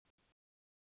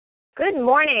Good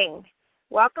morning.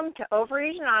 Welcome to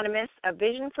Overeaters Anonymous, a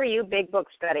Vision for You Big Book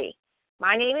Study.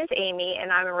 My name is Amy,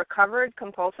 and I'm a recovered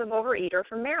compulsive overeater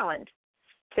from Maryland.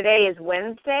 Today is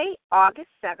Wednesday, August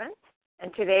 7th,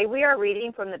 and today we are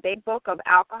reading from the Big Book of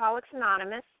Alcoholics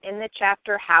Anonymous in the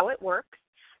chapter How It Works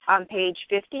on page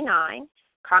 59,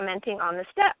 commenting on the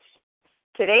steps.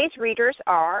 Today's readers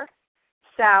are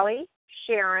Sally,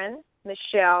 Sharon,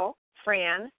 Michelle,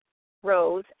 Fran,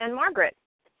 Rose, and Margaret.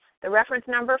 The reference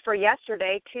number for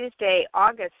yesterday, Tuesday,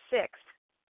 August 6th,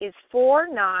 is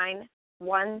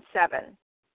 4917.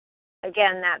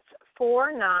 Again, that's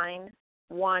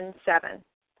 4917.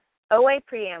 OA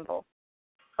Preamble.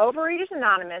 Overeaters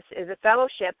Anonymous is a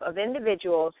fellowship of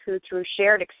individuals who, through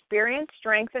shared experience,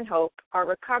 strength, and hope, are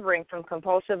recovering from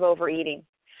compulsive overeating.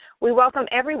 We welcome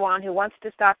everyone who wants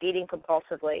to stop eating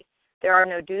compulsively. There are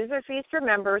no dues or fees for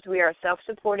members. We are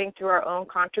self-supporting through our own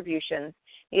contributions,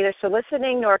 neither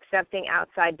soliciting nor accepting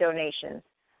outside donations.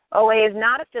 OA is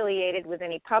not affiliated with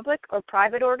any public or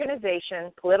private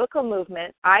organization, political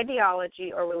movement,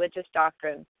 ideology, or religious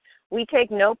doctrine. We take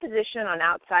no position on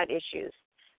outside issues.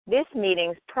 This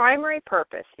meeting's primary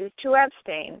purpose is to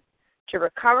abstain, to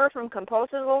recover from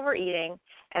compulsive overeating,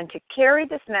 and to carry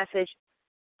this message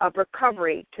of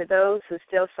recovery to those who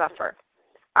still suffer.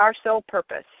 Our sole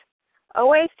purpose.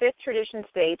 OA's fifth tradition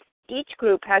states each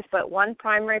group has but one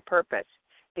primary purpose,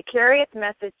 to carry its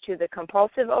message to the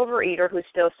compulsive overeater who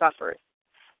still suffers.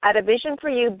 At a Vision for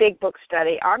You Big Book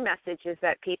Study, our message is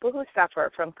that people who suffer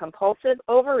from compulsive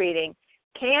overeating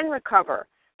can recover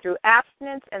through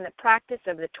abstinence and the practice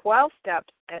of the 12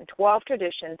 steps and 12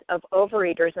 traditions of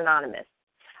Overeaters Anonymous.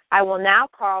 I will now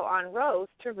call on Rose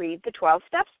to read the 12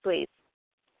 steps, please.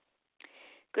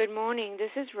 Good morning.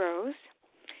 This is Rose.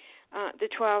 The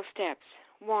 12 steps.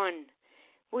 1.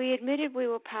 We admitted we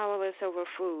were powerless over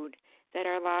food, that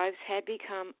our lives had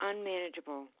become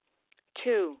unmanageable.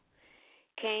 2.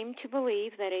 Came to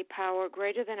believe that a power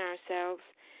greater than ourselves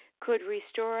could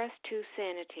restore us to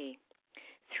sanity.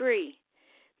 3.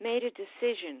 Made a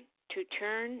decision to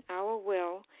turn our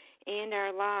will and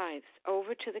our lives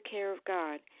over to the care of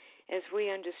God as we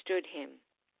understood Him.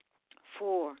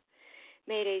 4.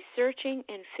 Made a searching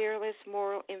and fearless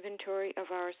moral inventory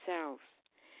of ourselves.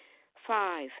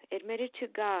 5. Admitted to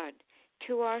God,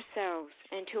 to ourselves,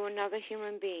 and to another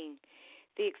human being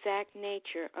the exact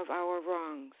nature of our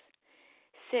wrongs.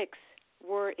 6.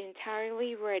 Were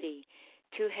entirely ready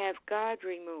to have God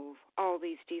remove all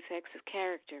these defects of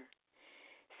character.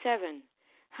 7.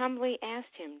 Humbly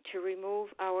asked Him to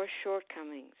remove our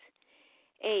shortcomings.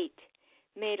 8.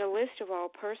 Made a list of all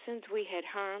persons we had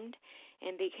harmed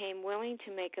and became willing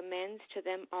to make amends to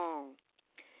them all.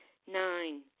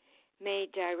 9.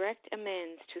 Made direct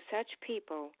amends to such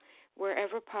people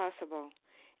wherever possible,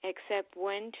 except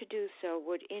when to do so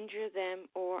would injure them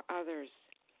or others.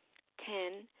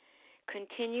 10.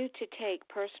 Continued to take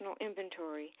personal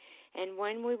inventory, and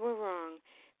when we were wrong,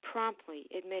 promptly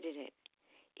admitted it.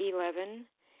 11.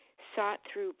 Sought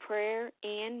through prayer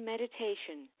and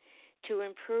meditation to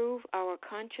improve our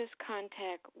conscious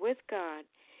contact with God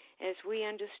as we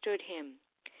understood Him,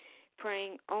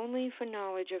 praying only for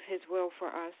knowledge of His will for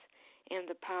us and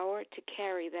the power to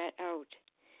carry that out.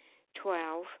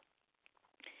 12.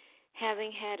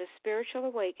 Having had a spiritual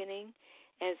awakening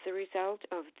as the result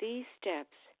of these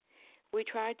steps, we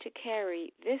tried to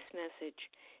carry this message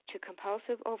to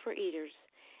compulsive overeaters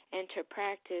and to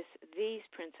practice these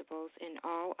principles in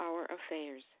all our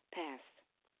affairs. Pass.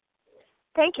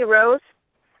 Thank you, Rose.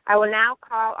 I will now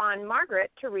call on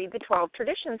Margaret to read the 12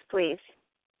 traditions, please.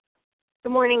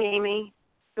 Good morning, Amy.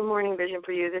 Good morning, Vision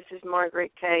for You. This is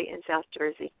Margaret K. in South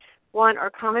Jersey. 1. Our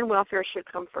common welfare should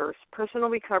come first. Personal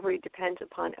recovery depends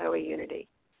upon OA unity.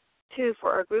 2.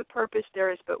 For our group purpose,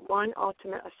 there is but one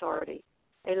ultimate authority,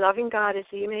 a loving God as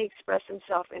He may express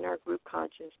Himself in our group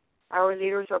conscience. Our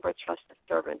leaders are but trusted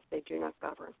servants. They do not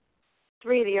govern.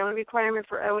 3. The only requirement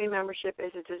for OA membership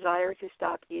is a desire to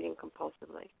stop eating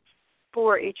compulsively.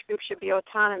 4. Each group should be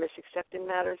autonomous except in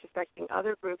matters affecting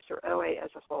other groups or OA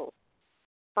as a whole.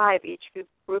 5. Each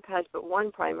group has but one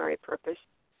primary purpose,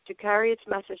 to carry its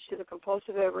message to the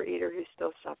compulsive overeater who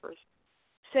still suffers.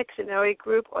 6. An OA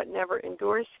group ought never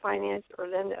endorse, finance, or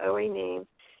lend the OA name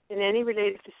in any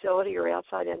related facility or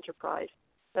outside enterprise,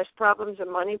 lest problems of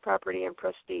money, property, and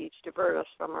prestige divert us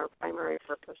from our primary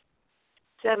purpose.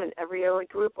 7. Every OA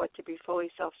group ought to be fully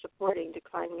self-supporting,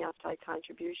 declining outside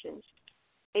contributions.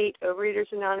 8.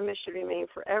 Overeaters Anonymous should remain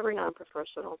forever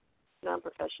non-professional,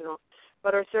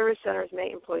 but our service centers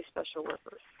may employ special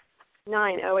workers.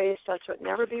 9. OA as such would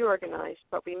never be organized,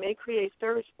 but we may create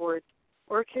service boards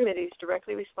or committees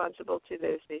directly responsible to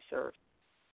those they serve.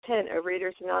 10.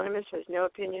 Overeaters Anonymous has no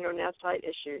opinion on outside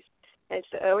issues. Hence,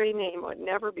 the OA name ought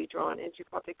never be drawn into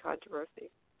public controversy.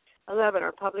 11.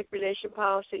 Our public relation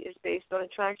policy is based on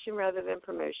attraction rather than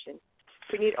promotion.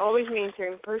 We need always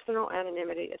maintain personal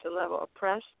anonymity at the level of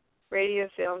press, radio,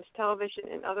 films, television,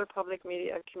 and other public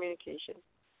media of communication.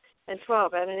 And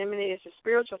 12. Anonymity is the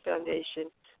spiritual foundation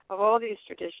of all these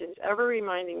traditions, ever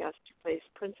reminding us to place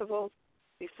principles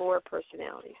before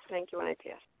personalities. Thank you, and I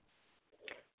pass.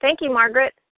 Thank you,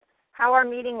 Margaret. How our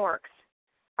meeting works.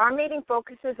 Our meeting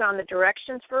focuses on the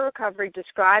directions for recovery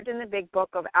described in the Big Book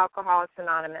of Alcoholics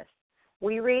Anonymous.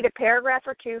 We read a paragraph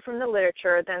or two from the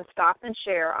literature, then stop and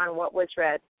share on what was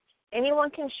read.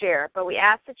 Anyone can share, but we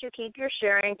ask that you keep your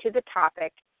sharing to the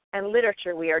topic and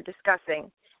literature we are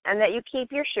discussing, and that you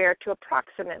keep your share to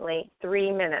approximately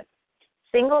 3 minutes.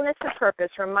 Singleness of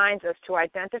purpose reminds us to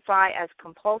identify as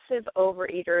compulsive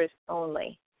overeaters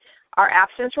only. Our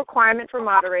abstinence requirement for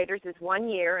moderators is 1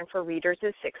 year, and for readers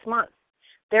is 6 months.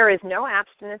 There is no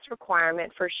abstinence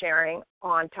requirement for sharing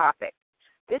on topic.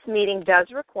 This meeting does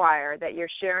require that your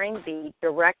sharing be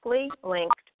directly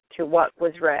linked to what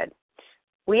was read.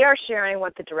 We are sharing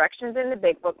what the directions in the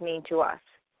Big Book mean to us.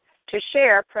 To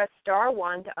share, press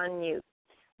 *1 to unmute.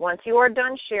 Once you are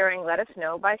done sharing, let us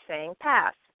know by saying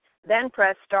pass. Then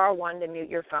press *1 to mute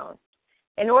your phone.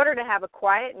 In order to have a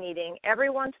quiet meeting,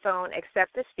 everyone's phone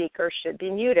except the speaker should be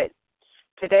muted.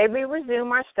 Today we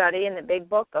resume our study in the Big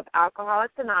Book of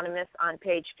Alcoholics Anonymous on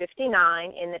page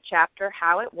 59 in the chapter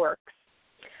How It Works,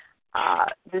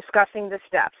 discussing the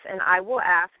steps. And I will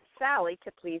ask Sally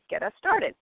to please get us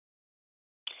started.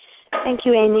 Thank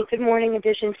you, Amy. Good morning,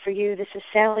 Vision for You. This is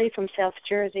Sally from South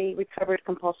Jersey, recovered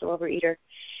compulsive overeater.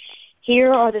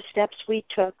 Here are the steps we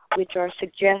took, which are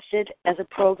suggested as a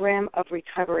program of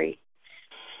recovery.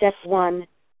 Step 1,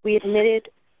 we admitted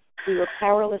we were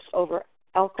powerless over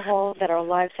alcohol, that our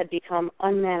lives had become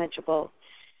unmanageable.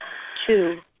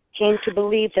 2, came to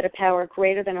believe that a power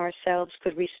greater than ourselves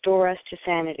could restore us to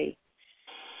sanity.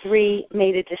 3,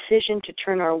 made a decision to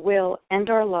turn our will and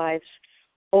our lives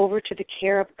over to the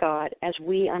care of God as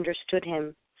we understood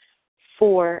Him.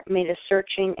 4, made a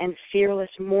searching and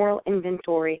fearless moral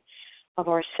inventory of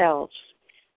ourselves.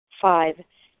 5,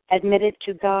 admitted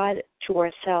to God, to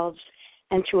ourselves,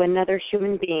 and to another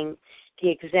human being the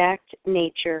exact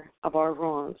nature of our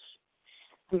wrongs.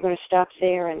 I'm going to stop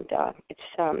there, and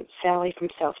it's Sally from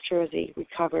South Jersey,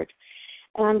 recovered.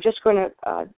 And I'm just going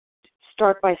to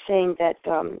start by saying that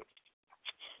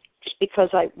just because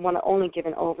I want to only give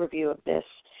an overview of this,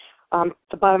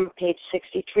 the bottom of page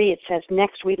 63, it says,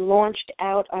 next we launched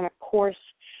out on a course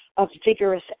of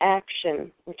vigorous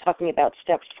action. We're talking about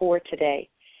step 4 today.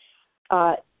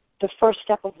 The first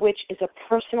step of which is a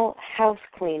personal house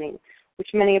cleaning, which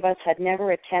many of us had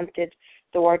never attempted,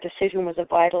 though our decision was a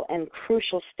vital and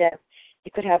crucial step.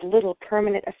 It could have little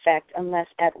permanent effect unless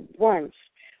at once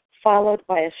followed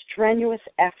by a strenuous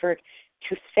effort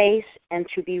to face and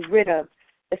to be rid of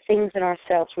the things in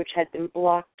ourselves which had been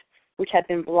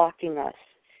blocking us.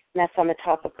 And that's on the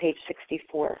top of page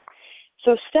 64.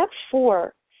 So step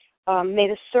 4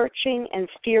 made a searching and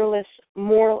fearless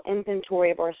moral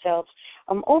inventory of ourselves.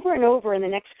 Over and over in the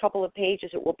next couple of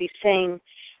pages, it will be saying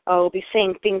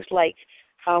things like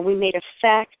we made a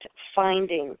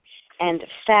fact-finding and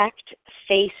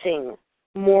fact-facing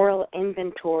moral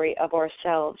inventory of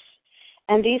ourselves.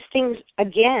 And these things,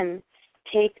 again,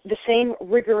 take the same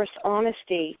rigorous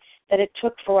honesty that it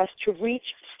took for us to reach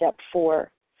step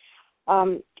 4.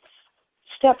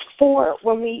 Step 4,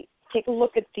 when we take a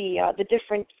look at the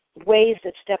different ways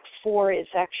that step 4 is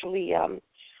actually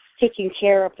taking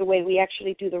care of the way we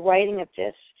actually do the writing of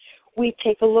this, we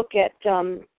take a look at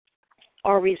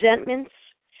our resentments,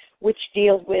 which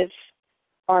deal with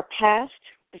our past.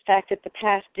 The fact that the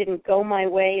past didn't go my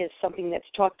way is something that's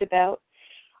talked about.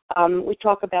 We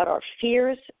talk about our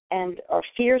fears, and our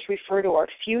fears refer to our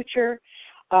future,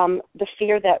 the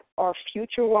fear that our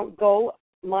future won't go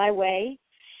my way.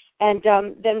 And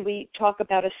then we talk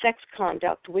about a sex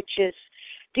conduct, which is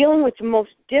dealing with the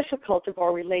most difficult of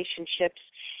our relationships.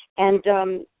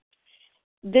 And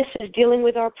this is dealing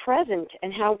with our present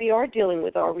and how we are dealing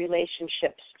with our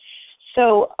relationships.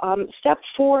 So step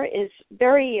 4 is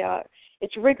very,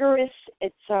 it's rigorous.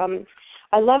 It's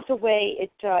I love the way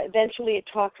it eventually it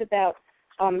talks about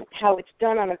how it's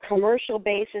done on a commercial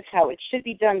basis, how it should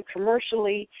be done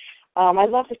commercially. I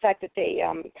love the fact that they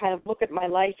kind of look at my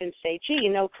life and say, gee,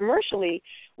 commercially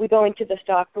we go into the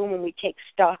stock room and we take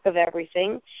stock of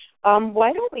everything.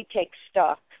 Why don't we take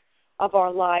stock of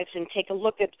our lives and take a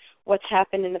look at what's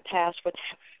happened in the past,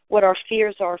 what our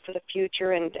fears are for the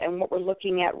future, and what we're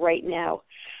looking at right now.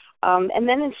 And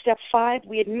then in step 5,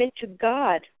 we admit to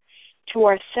God, to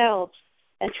ourselves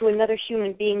and to another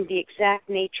human being the exact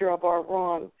nature of our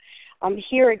wrong.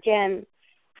 Here again,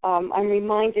 I'm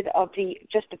reminded of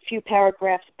just a few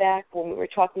paragraphs back when we were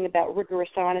talking about rigorous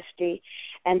honesty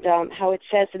and how it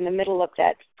says in the middle of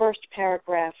that first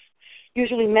paragraph,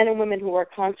 usually men and women who are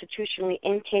constitutionally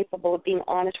incapable of being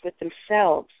honest with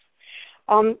themselves.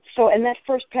 So in that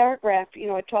first paragraph,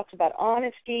 it talks about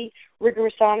honesty,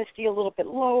 rigorous honesty a little bit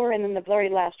lower, and then the very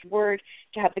last word,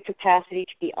 to have the capacity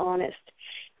to be honest.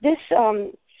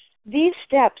 These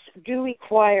steps do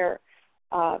require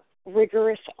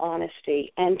rigorous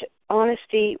honesty, and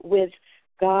honesty with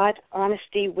God,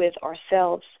 honesty with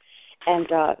ourselves, and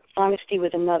honesty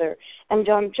with another. And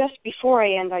just before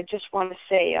I end, I just want to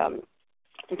say,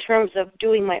 in terms of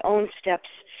doing my own steps,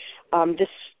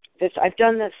 I've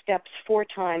done the steps 4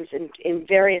 times in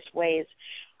various ways.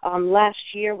 Last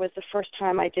year was the first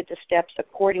time I did the steps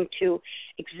according to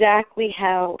exactly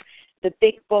how the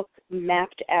big book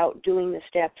mapped out doing the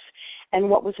steps. And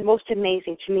what was most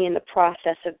amazing to me in the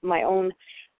process of my own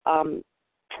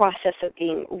process of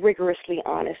being rigorously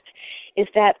honest is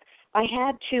that I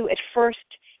had to at first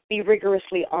be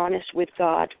rigorously honest with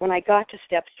God. When I got to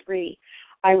step 3,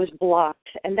 I was blocked.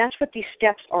 And that's what these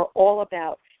steps are all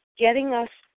about, getting us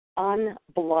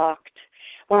unblocked.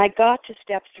 When I got to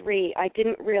step 3, I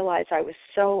didn't realize I was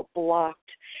so blocked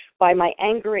by my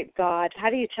anger at God. How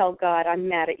do you tell God, I'm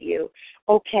mad at you?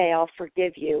 Okay, I'll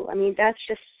forgive you. I mean, that's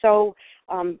just so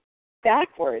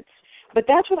backwards. But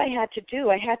that's what I had to do.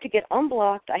 I had to get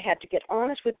unblocked. I had to get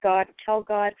honest with God and tell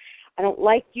God, I don't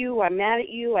like you. I'm mad at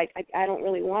you. I don't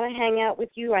really want to hang out with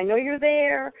you. I know you're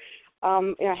there.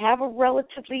 Have a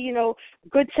relatively,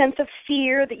 good sense of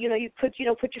fear that, you could,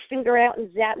 put your finger out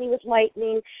and zap me with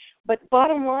lightning. But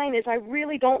bottom line is I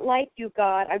really don't like you,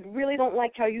 God. I really don't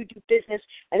like how you do business.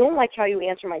 I don't like how you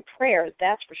answer my prayers,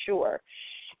 that's for sure.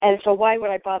 And so why would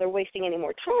I bother wasting any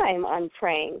more time on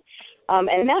praying?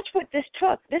 And that's what this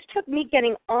took. This took me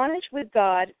getting honest with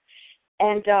God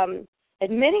and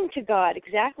admitting to God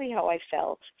exactly how I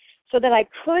felt so that I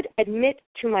could admit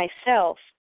to myself,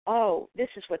 oh, this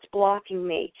is what's blocking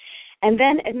me. And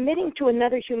then admitting to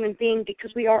another human being,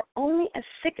 because we are only as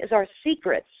sick as our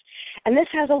secrets. And this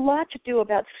has a lot to do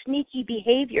about sneaky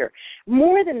behavior,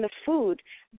 more than the food.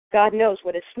 God knows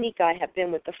what a sneak I have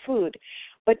been with the food.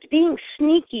 But being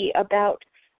sneaky about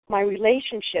my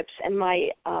relationships and my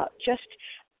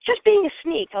just being a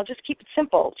sneak. I'll just keep it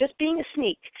simple. Just being a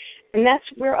sneak. And that's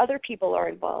where other people are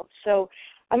involved. So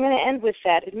I'm going to end with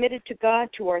that. Admitted to God,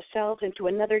 to ourselves, and to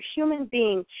another human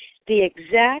being the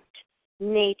exact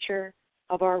nature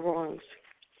of our wrongs.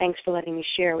 Thanks for letting me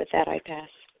share. With that, I pass.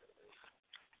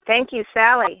 Thank you,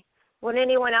 Sally. Would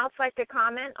anyone else like to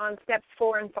comment on steps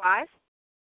 4 and 5?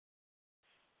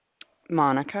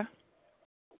 Monica.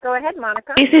 Go ahead,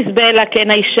 Monica. This is Bella.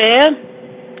 Can I share?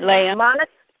 Leah.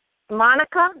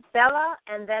 Monica, Bella,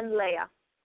 and then Leah.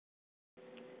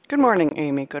 Good morning,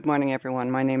 Amy. Good morning, everyone.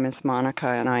 My name is Monica,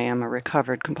 and I am a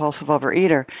recovered compulsive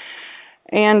overeater.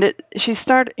 And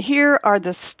here are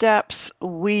the steps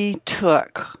we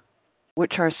took,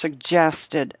 which are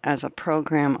suggested as a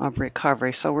program of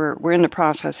recovery. So we're in the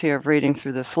process here of reading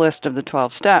through this list of the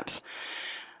 12 steps.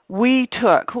 We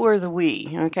took, who are the we?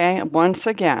 Okay, once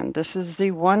again, this is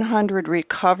the 100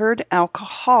 recovered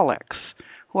alcoholics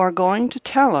who are going to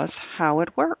tell us how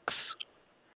it works.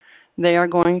 They are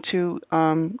going to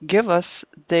give us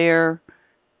their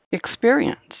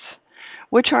experience,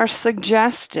 which are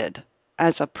suggested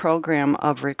as a program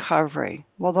of recovery.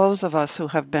 Well, those of us who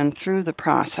have been through the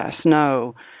process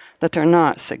know that they're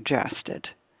not suggested.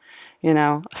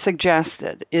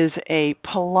 Suggested is a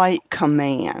polite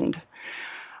command.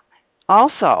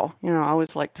 Also, I always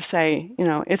like to say,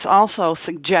 it's also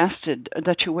suggested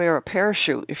that you wear a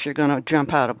parachute if you're going to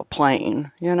jump out of a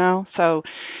plane, So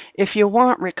if you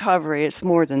want recovery, it's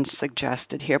more than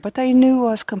suggested here. But they knew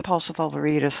us compulsive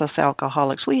overeaters, us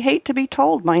alcoholics. We hate to be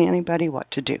told by anybody what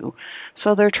to do.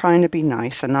 So they're trying to be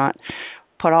nice and not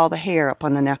put all the hair up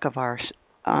on the neck of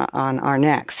on our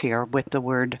necks here with the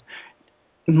word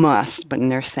must, but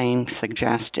they're saying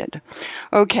suggested.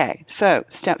 Okay, so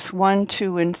steps 1,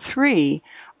 2, and 3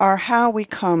 are how we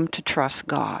come to trust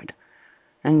God.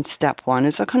 And step 1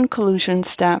 is a conclusion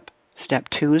step, step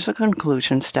 2 is a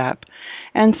conclusion step,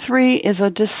 and 3 is a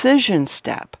decision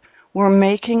step. We're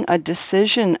making a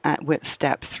decision with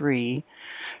step 3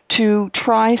 to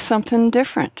try something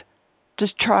different, to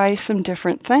try some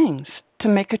different things, to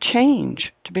make a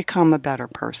change, to become a better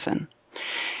person.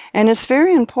 And it's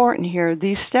very important here,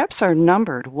 these steps are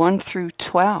numbered 1 through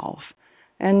 12,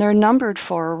 and they're numbered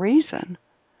for a reason.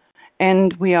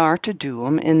 And we are to do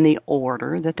them in the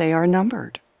order that they are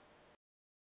numbered.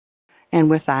 And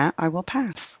with that, I will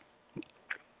pass.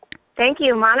 Thank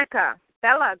you, Monica.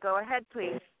 Bella, go ahead,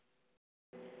 please.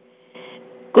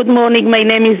 Good morning. My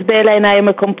name is Bella, and I am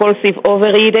a compulsive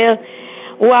overeater.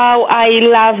 Wow, I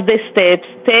love the steps.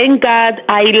 Thank God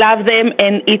I love them,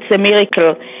 and it's a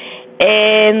miracle.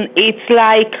 And it's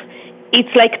like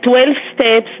 12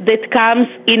 steps that comes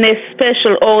in a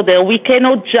special order. We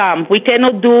cannot jump. We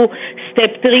cannot do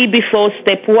step 3 before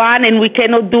step 1, and we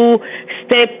cannot do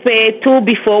step 2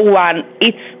 before 1.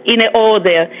 It's in an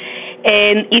order.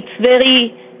 And it's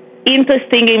very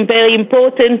interesting and very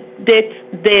important that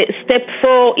the step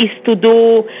 4 is to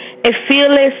do a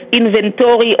fearless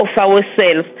inventory of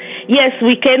ourselves. Yes,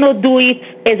 we cannot do it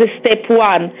as a step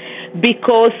 1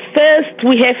 because first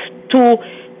we have to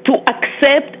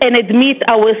accept and admit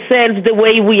ourselves the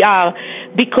way we are,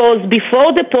 because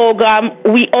before the program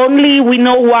we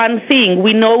know one thing: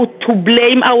 we know to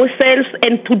blame ourselves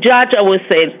and to judge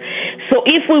ourselves. So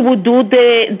if we would do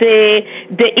the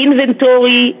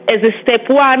inventory as a step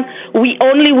 1, we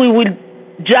will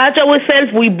judge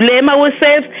ourselves, we blame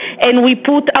ourselves, and we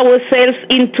put ourselves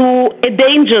into a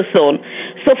danger zone.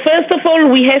 So first of all,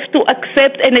 we have to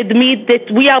accept and admit that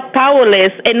we are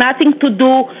powerless and nothing to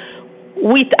do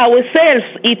with ourselves.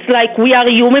 It's like we are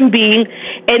a human being,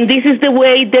 and this is the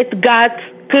way that God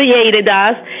created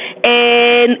us,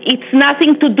 and it's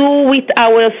nothing to do with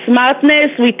our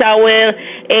smartness, with our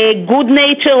good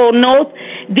nature or not.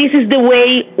 This is the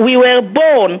way we were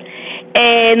born.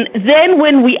 And then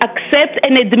when we accept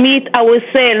and admit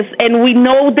ourselves, and we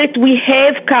know that we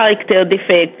have character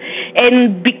defects,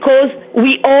 and because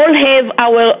we all have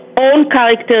our own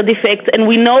character defects, and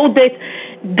we know that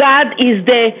God is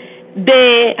the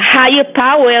higher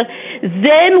power,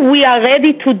 then we are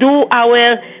ready to do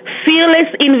our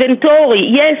fearless inventory.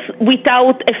 Yes,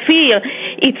 without a fear.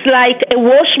 It's like a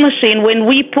wash machine. When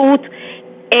we put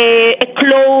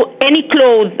any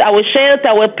clothes, our shirt,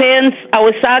 our pants,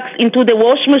 our socks into the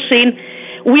wash machine,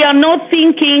 we are not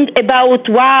thinking about,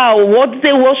 wow, what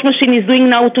the wash machine is doing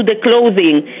now to the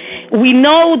clothing. We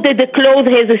know that the cloth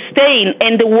has a stain,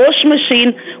 and the wash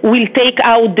machine will take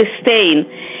out the stain.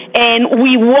 And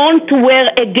we want to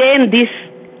wear again this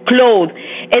clothes.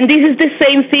 And this is the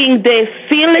same thing. The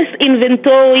fearless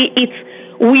inventory,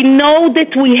 we know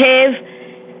that we have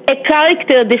a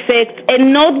character defect,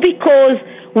 and not because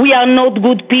we are not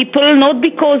good people, not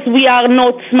because we are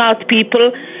not smart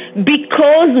people,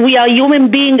 because we are human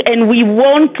beings and we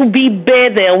want to be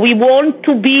better. We want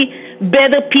to be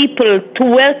better people, to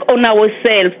work on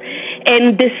ourselves.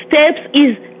 And the steps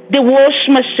is the wash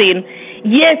machine.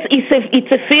 Yes,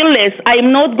 it's a fearless.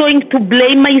 I'm not going to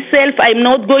blame myself. I'm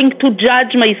not going to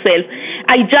judge myself.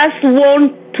 I just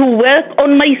want to work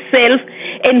on myself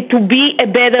and to be a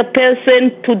better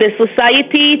person to the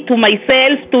society, to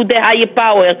myself, to the higher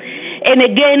power. And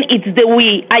again, it's the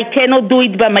we. I cannot do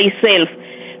it by myself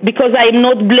because I'm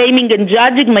not blaming and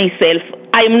judging myself.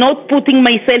 I'm not putting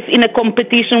myself in a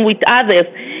competition with others.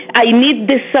 I need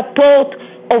the support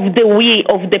of the we,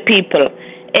 of the people.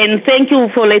 And thank you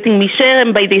for letting me share,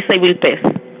 and by this I will pass.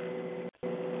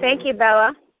 Thank you,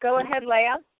 Bella. Go ahead,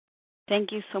 Leah.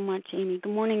 Thank you so much, Amy.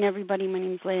 Good morning, everybody. My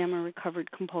name is Leah. I'm a recovered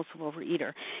compulsive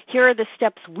overeater. Here are the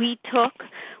steps we took,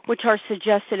 which are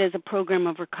suggested as a program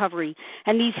of recovery.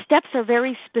 And these steps are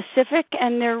very specific,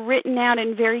 and they're written out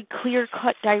in very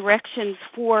clear-cut directions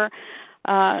for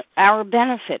our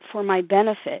benefit, for my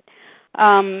benefit.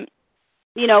 Perhaps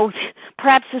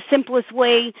the simplest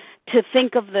way to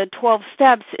think of the 12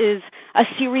 steps is a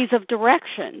series of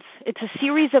directions. It's a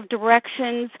series of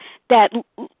directions that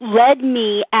led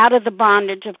me out of the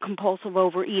bondage of compulsive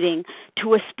overeating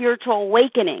to a spiritual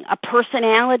awakening, a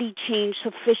personality change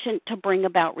sufficient to bring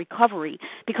about recovery.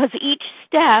 Because each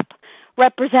step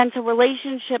represents a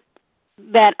relationship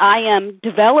that I am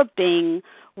developing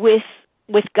with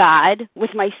God,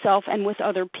 with myself, and with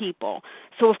other people.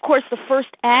 So, of course, the first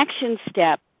action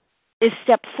step is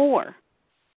step 4.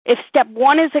 If step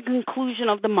 1 is a conclusion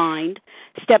of the mind,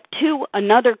 step 2,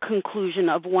 another conclusion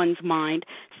of one's mind,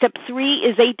 step 3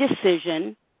 is a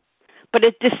decision, but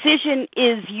a decision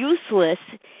is useless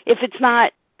if it's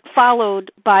not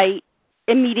followed by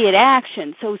immediate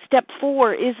action. So step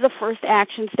 4 is the first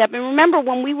action step. And remember,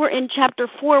 when we were in chapter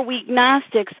 4, we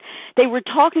agnostics, they were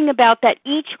talking about that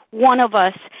each one of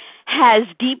us has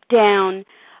deep down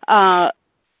an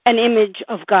image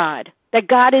of God, that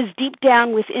God is deep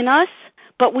down within us,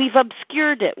 but we've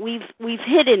obscured it, we've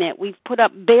hidden it, we've put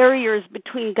up barriers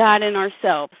between God and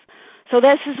ourselves. So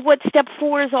this is what step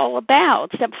 4 is all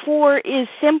about. Step 4 is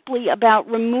simply about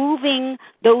removing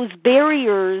those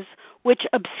barriers which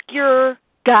obscure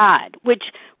God, which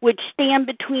stand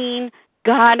between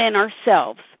God and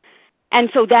ourselves. And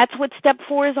so that's what step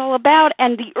 4 is all about.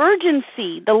 And the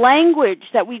urgency, the language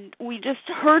that we just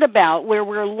heard about, where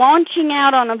we're launching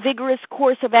out on a vigorous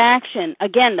course of action.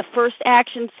 Again, the first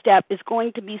action step is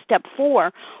going to be step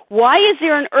 4. Why is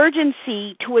there an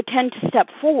urgency to attend to step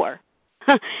 4?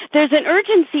 There's an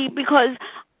urgency because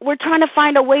we're trying to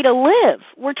find a way to live.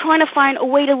 We're trying to find a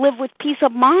way to live with peace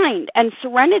of mind and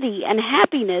serenity and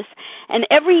happiness. And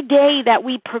every day that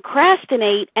we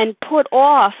procrastinate and put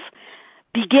off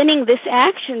beginning this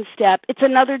action step, it's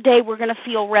another day we're going to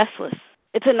feel restless.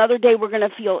 It's another day we're going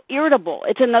to feel irritable.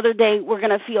 It's another day we're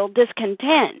going to feel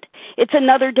discontent. It's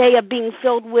another day of being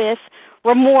filled with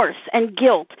remorse and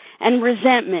guilt and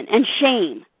resentment and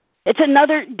shame. It's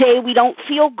another day we don't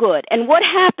feel good. And what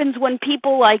happens when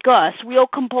people like us, real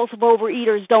compulsive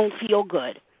overeaters, don't feel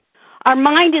good? Our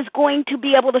mind is going to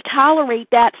be able to tolerate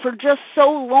that for just so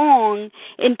long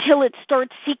until it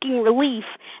starts seeking relief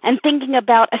and thinking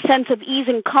about a sense of ease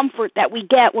and comfort that we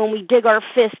get when we dig our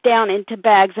fist down into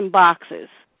bags and boxes.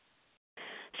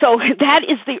 So that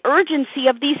is the urgency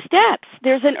of these steps.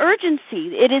 There's an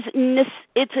urgency.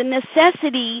 It's a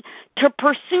necessity to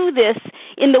pursue this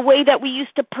in the way that we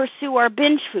used to pursue our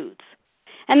binge foods.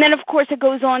 And then, of course, it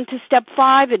goes on to step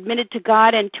 5, admitted to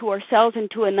God and to ourselves and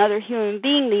to another human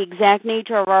being the exact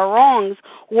nature of our wrongs.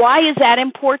 Why is that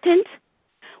important?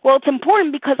 Well, it's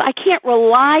important because I can't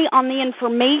rely on the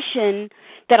information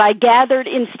that I gathered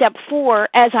in step 4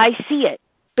 as I see it,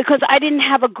 because I didn't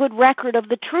have a good record of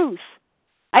the truth.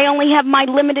 I only have my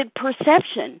limited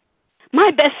perception.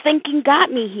 My best thinking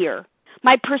got me here.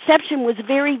 My perception was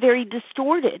very, very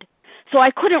distorted. So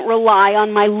I couldn't rely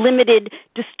on my limited,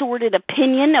 distorted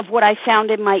opinion of what I found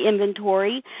in my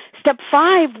inventory. Step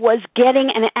 5 was getting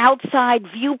an outside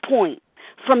viewpoint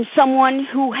from someone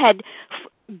who had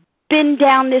been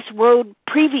down this road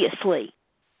previously,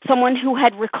 someone who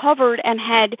had recovered and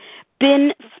had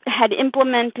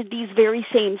implemented these very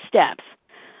same steps.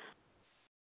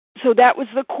 So that was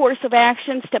the course of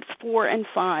action, steps 4 and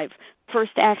 5,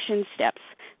 first action steps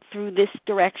through this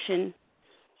direction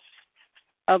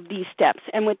of these steps.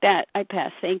 And with that, I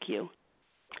pass. Thank you.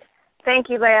 Thank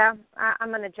you, Leah. I'm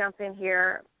going to jump in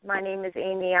here. My name is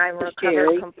Amy. I'm a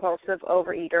recovered compulsive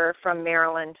overeater from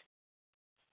Maryland.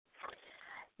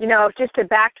 You know, just to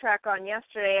backtrack on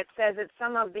yesterday, it says that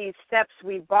some of these steps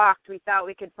we balked. We thought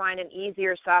we could find an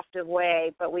easier, softer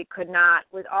way, but we could not.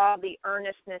 With all the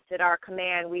earnestness at our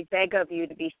command, we beg of you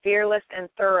to be fearless and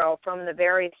thorough from the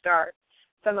very start.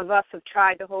 Some of us have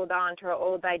tried to hold on to our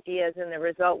old ideas, and the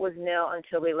result was nil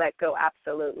until we let go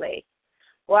absolutely.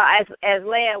 Well, as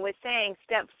Leah was saying,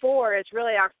 step 4 is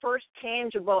really our first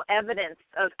tangible evidence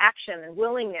of action and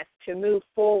willingness to move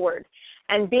forward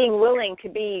and being willing to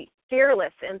be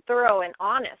fearless and thorough and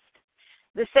honest.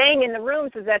 The saying in the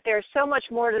rooms is that there's so much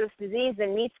more to this disease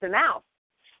than meets the mouth.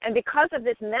 And because of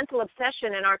this mental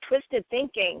obsession and our twisted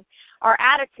thinking, our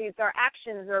attitudes, our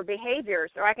actions, our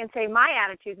behaviors, or I can say my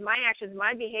attitudes, my actions,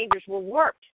 my behaviors were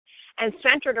warped and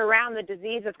centered around the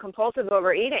disease of compulsive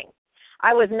overeating.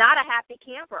 I was not a happy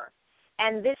camper.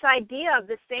 And this idea of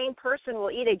the same person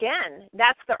will eat again,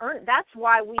 that's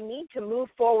why we need to move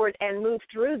forward and move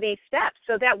through these steps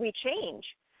so that we change.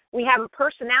 We have a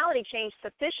personality change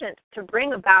sufficient to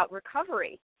bring about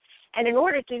recovery. And in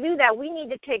order to do that, we need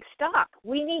to take stock.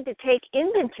 We need to take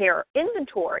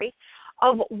inventory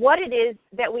of what it is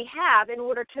that we have in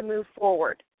order to move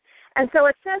forward. And so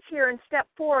it says here in step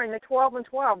 4 in the 12 and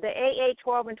 12, the AA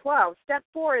 12 and 12, step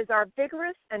 4 is our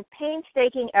vigorous and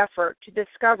painstaking effort to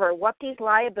discover what these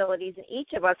liabilities in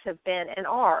each of us have been and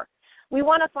are. We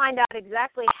want to find out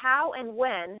exactly how and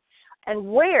when and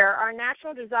where our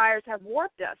natural desires have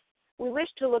warped us. We wish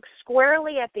to look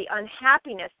squarely at the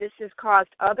unhappiness this has caused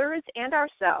others and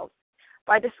ourselves.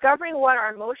 By discovering what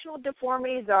our emotional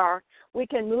deformities are, we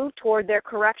can move toward their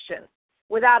correction.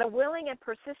 Without a willing and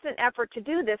persistent effort to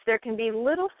do this, there can be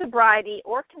little sobriety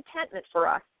or contentment for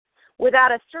us.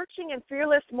 Without a searching and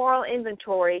fearless moral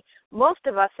inventory, most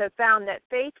of us have found that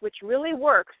faith which really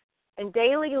works in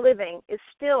daily living is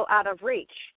still out of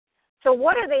reach. So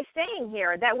what are they saying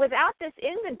here? That without this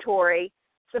inventory,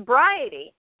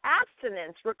 sobriety,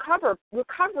 abstinence,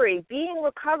 recovery, being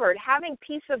recovered, having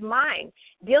peace of mind,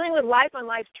 dealing with life on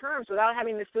life's terms without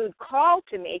having the food called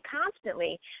to me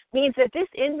constantly means that this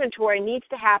inventory needs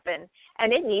to happen,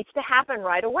 and it needs to happen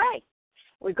right away.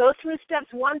 We go through steps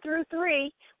 1 through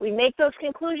 3, we make those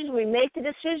conclusions, we make the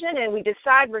decision, and we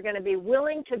decide we're going to be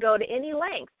willing to go to any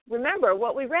length. Remember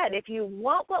what we read, if you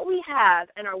want what we have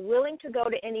and are willing to go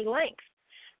to any length,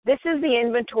 this is the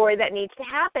inventory that needs to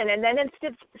happen. And then in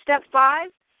step 5,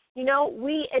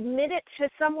 we admit it to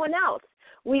someone else.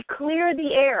 We clear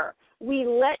the air. We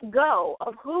let go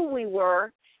of who we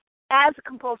were as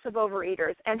compulsive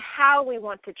overeaters and how we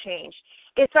want to change.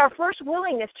 It's our first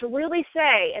willingness to really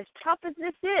say, as tough as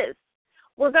this is,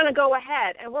 we're going to go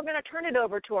ahead and we're going to turn it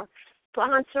over to our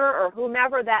sponsor or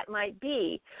whomever that might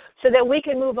be so that we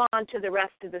can move on to the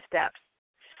rest of the steps.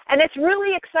 And it's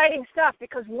really exciting stuff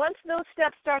because once those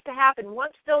steps start to happen,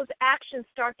 once those actions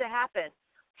start to happen,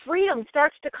 freedom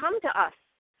starts to come to us.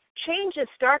 Changes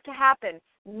start to happen.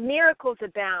 Miracles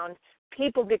abound.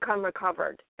 People become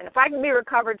recovered. And if I can be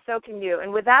recovered, so can you.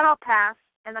 And with that, I'll pass,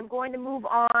 and I'm going to move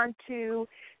on to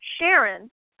Sharon,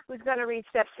 who's going to read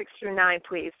steps 6 through 9,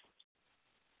 please.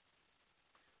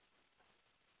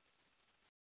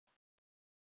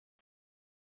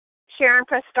 Sharon,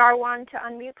 press star 1 to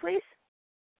unmute, please.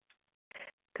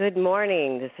 Good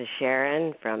morning. This is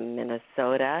Sharon from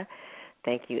Minnesota.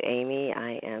 Thank you, Amy.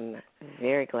 I am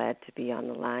very glad to be on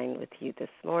the line with you this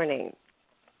morning.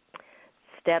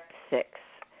 Step 6.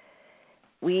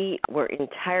 We were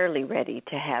entirely ready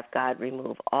to have God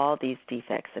remove all these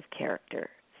defects of character.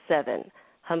 7.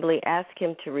 Humbly ask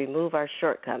Him to remove our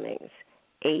shortcomings.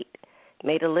 8.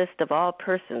 Made a list of all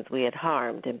persons we had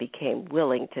harmed and became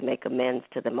willing to make amends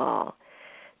to them all.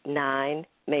 9.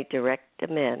 Made direct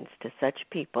amends to such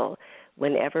people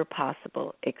whenever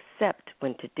possible, except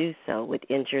when to do so would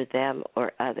injure them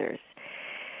or others.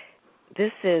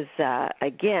 This is,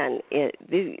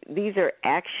 these are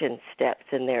action steps,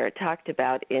 and they're talked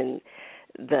about in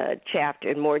the chapter,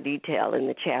 in more detail in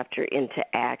the chapter Into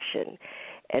Action.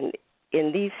 And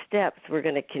in these steps, we're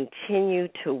going to continue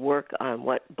to work on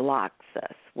what blocks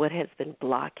us, what has been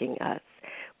blocking us,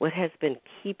 what has been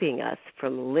keeping us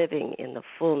from living in the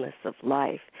fullness of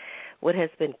life, what has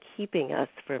been keeping us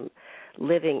from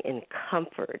living in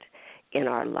comfort in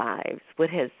our lives, what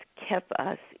has kept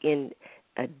us in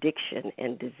addiction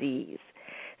and disease.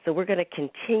 So we're going to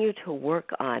continue to work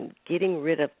on getting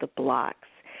rid of the blocks.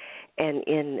 And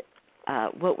in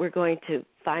what we're going to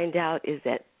find out is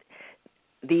that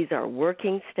these are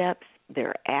working steps,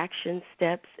 they're action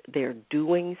steps, they're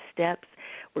doing steps.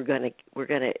 We're going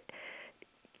to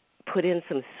put in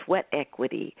some sweat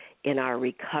equity in our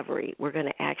recovery. We're going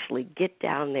to actually get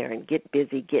down there and get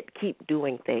busy, keep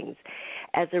doing things.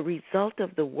 As a result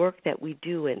of the work that we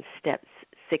do in steps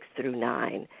 6 through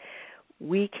 9,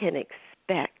 we can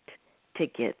expect to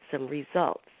get some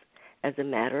results. As a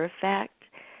matter of fact,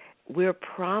 we're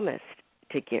promised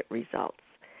to get results.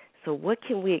 So what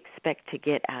can we expect to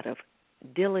get out of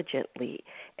diligently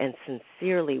and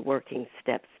sincerely working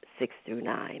steps 6 through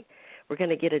 9? We're going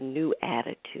to get a new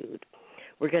attitude.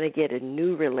 We're going to get a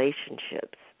new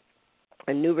relationship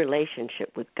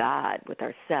with God, with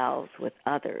ourselves, with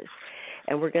others.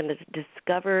 And we're going to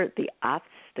discover the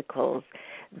obstacles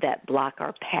that block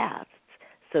our paths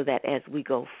so that as we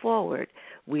go forward,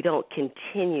 we don't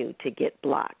continue to get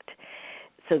blocked.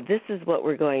 So this is what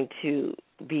we're going to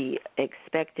be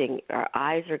expecting. Our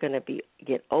eyes are going to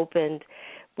get opened.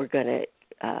 We're going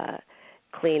to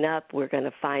clean up. We're going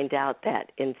to find out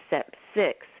that in step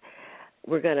 6,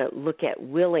 we're going to look at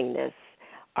willingness.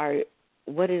 Are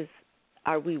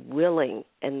we willing,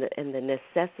 and the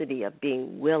necessity of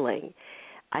being willing.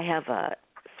 I have a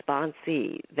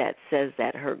sponsee that says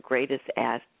that her greatest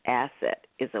asset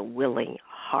is a willing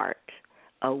heart,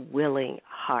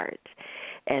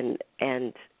 and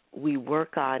we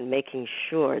work on making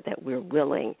sure that we're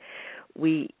willing.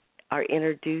 We are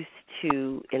introduced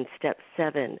to, in step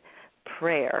 7,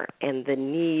 prayer and the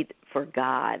need for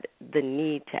God, the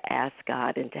need to ask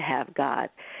God and to have God,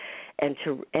 and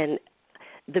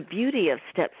the beauty of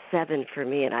step 7 for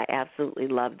me, and I absolutely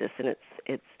love this, and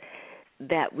it's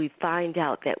that we find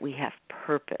out that we have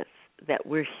purpose, that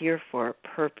we're here for a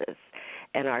purpose,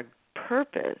 and our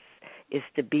purpose is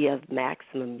to be of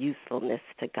maximum usefulness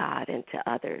to God and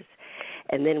to others.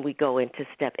 And then we go into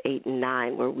step 8 and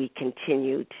 9, where we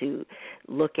continue to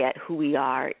look at who we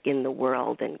are in the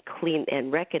world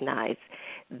and recognize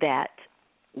that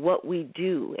what we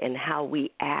do and how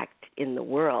we act in the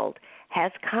world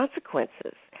has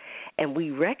consequences. And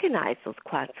we recognize those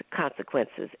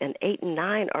consequences. And 8 and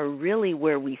 9 are really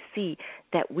where we see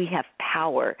that we have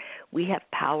power. We have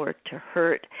power to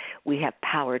hurt. We have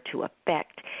power to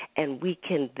affect. And we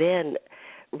can then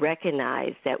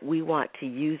recognize that we want to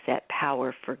use that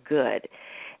power for good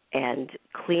and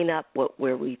clean up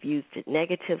where we've used it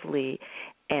negatively,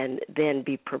 and then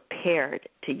be prepared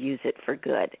to use it for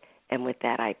good. And with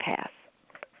that, I pass.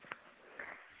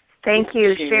 Thank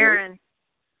you, Sharon.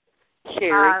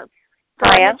 Sherry.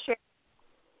 Brian?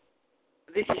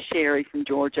 This is Sherry from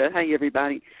Georgia. Hey,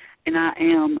 everybody. And I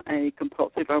am a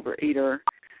compulsive overeater,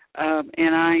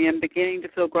 and I am beginning to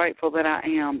feel grateful that I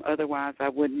am. Otherwise, I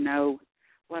wouldn't know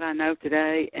what I know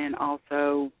today, and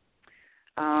also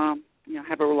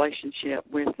have a relationship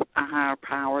with a higher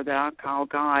power that I call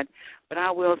God. But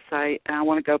I will say, and I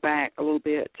want to go back a little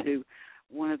bit to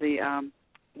one of the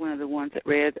ones that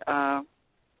read, I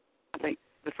think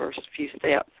the first few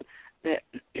steps, that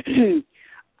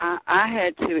I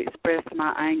had to express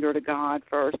my anger to God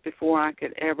first before I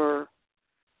could ever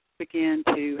begin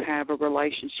to have a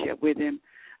relationship with Him,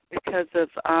 because of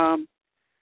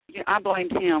I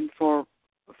blamed Him for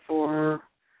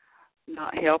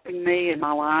not helping me in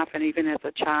my life, and even as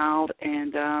a child,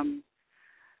 and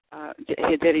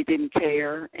that He didn't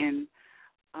care. And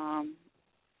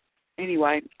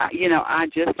anyway, I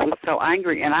just was so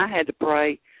angry, and I had to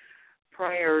pray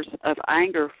prayers of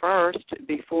anger first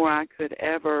before I could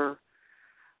ever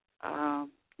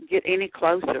get any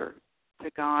closer to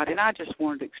God. And I just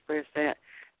wanted to express that.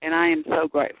 And I am so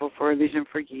grateful for A Vision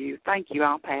for You. Thank you.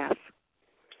 I'll pass.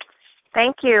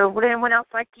 Thank you. Would anyone else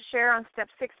like to share on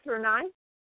steps 6 through 9?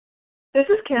 This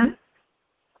is Kim.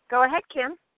 Go ahead,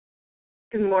 Kim.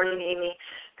 Good morning, Amy.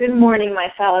 Good morning,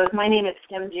 my fellows. My name is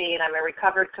Kim G., and I'm a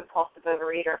recovered compulsive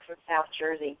overeater from South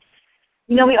Jersey.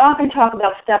 We often talk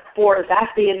about step 4,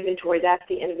 that's the inventory.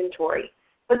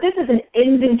 But this is an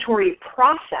inventory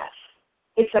process.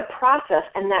 It's a process,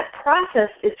 and that process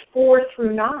is 4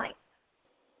 through 9.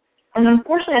 And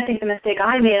unfortunately, I think the mistake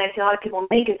I made, and I see a lot of people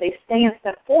make, is they stay in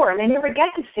step 4, and they never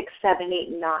get to 6, 7, 8,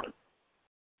 and 9.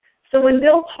 So when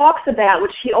Bill talks about,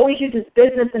 which he always uses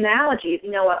business analogies,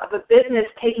 of a business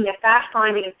taking a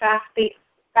fact-finding and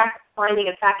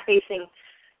fact-facing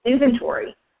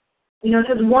inventory, it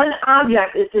says one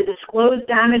object is to disclose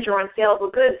damaged or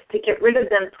unsaleable goods to get rid of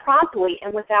them promptly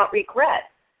and without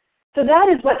regret. So that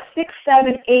is what 6,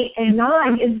 7, 8, and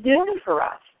 9 is doing for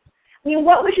us.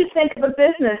 What would you think of a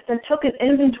business that took an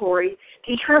inventory,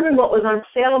 determined what was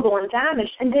unsaleable and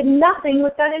damaged, and did nothing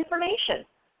with that information?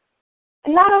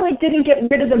 And not only didn't get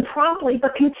rid of them promptly,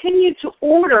 but continued to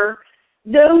order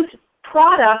those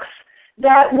products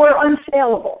that were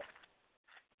unsaleable.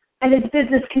 And its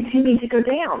business continued to go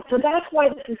down. So that's why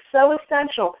this is so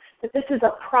essential, that this is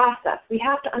a process. We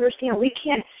have to understand we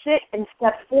can't sit in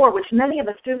step 4, which many of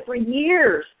us do for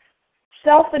years,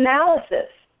 self-analysis.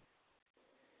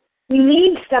 We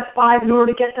need step 5 in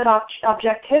order to get that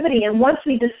objectivity. And once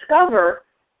we discover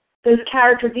those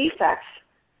character defects,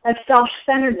 that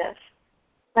self-centeredness,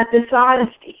 that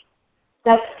dishonesty,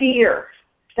 that fear,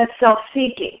 that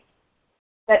self-seeking,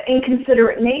 that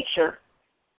inconsiderate nature,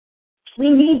 we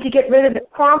need to get rid of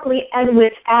it promptly and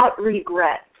without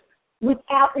regret.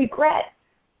 Without regret.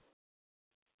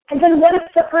 And then what if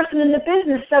the person in the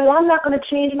business said, well, I'm not going to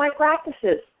change my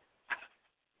practices?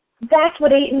 That's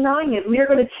what 8 and 9 is. We are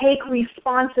going to take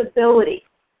responsibility.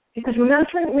 Because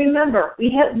remember,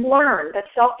 we have learned that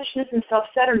selfishness and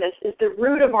self-centeredness is the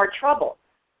root of our trouble.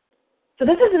 So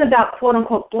this isn't about, quote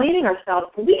unquote, blaming ourselves.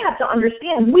 But we have to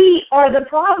understand we are the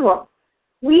problem.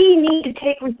 We need to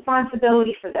take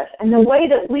responsibility for this. And the way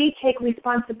that we take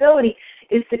responsibility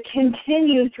is to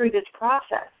continue through this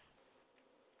process,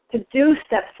 to do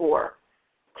step 4,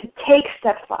 to take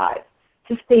step 5,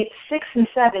 to state 6 and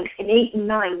 7 and 8 and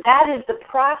 9. That is the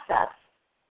process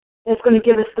that's going to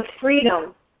give us the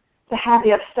freedom to have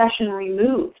the obsession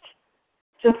removed.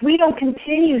 So if we don't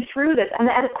continue through this, and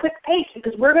at a quick pace,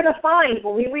 because we're going to find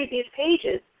when we read these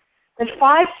pages that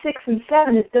 5, 6, and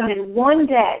 7 is done in one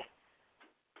day.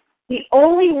 The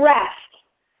only rest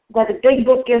that the big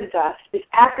book gives us is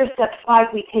after step 5,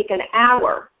 we take an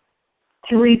hour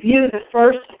to review the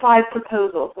first 5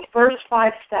 proposals, the first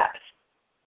 5 steps,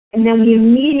 and then we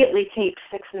immediately take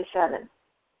 6 and 7.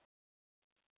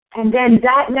 And then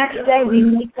that next day we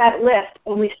make that list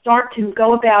and we start to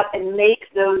go about and make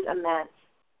those amends.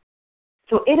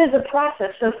 So it is a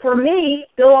process. So for me,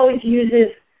 Bill always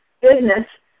uses business.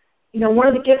 One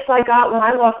of the gifts I got when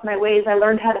I lost my way is I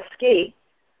learned how to ski.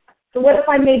 So what if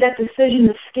I made that decision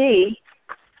to ski,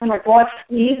 and I bought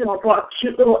skis and I bought a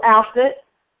cute little outfit,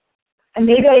 and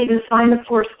maybe I even signed up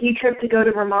for a ski trip to go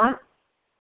to Vermont,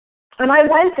 and I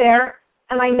went there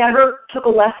and I never took a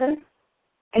lesson.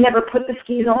 I never put the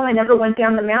skis on. I never went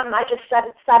down the mountain. I just sat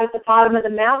at the bottom of the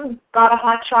mountain, got a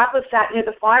hot chocolate, sat near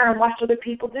the fire, and watched other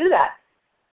people do that.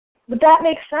 Would that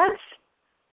make sense?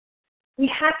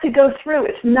 We have to go through.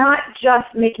 It's not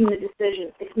just making the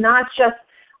decision. It's not just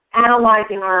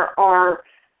analyzing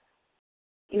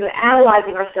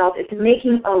analyzing ourselves. It's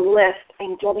making a list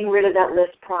and getting rid of that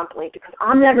list promptly, because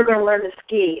I'm never going to learn to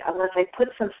ski unless I put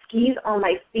some skis on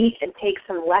my feet and take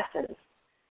some lessons.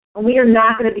 And we are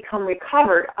not going to become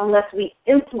recovered unless we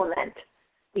implement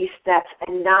these steps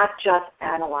and not just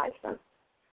analyze them.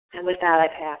 And with that, I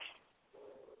pass.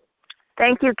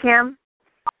 Thank you, Kim.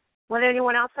 Would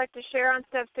anyone else like to share on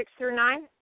steps 6 through 9?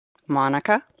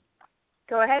 Monica.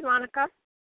 Go ahead, Monica.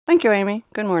 Thank you, Amy.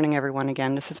 Good morning, everyone.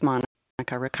 Again, this is Monica,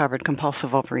 recovered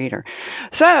compulsive overeater.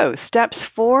 So, steps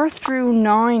 4 through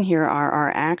 9 here are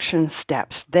our action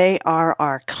steps. They are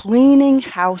our cleaning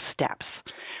house steps.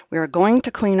 We are going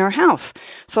to clean our house.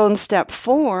 So, in step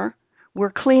 4,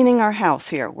 we're cleaning our house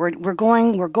here. We're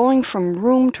going from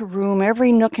room to room,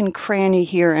 every nook and cranny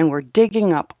here, and we're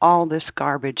digging up all this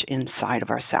garbage inside of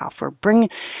ourselves.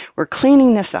 We're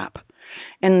cleaning this up.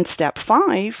 And in step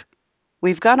 5,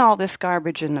 we've got all this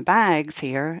garbage in the bags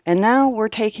here, and now we're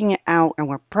taking it out and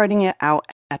we're putting it out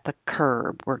at the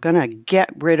curb. We're going to get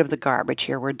rid of the garbage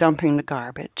here. We're dumping the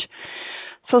garbage.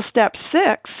 So step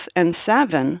 6 and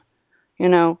 7,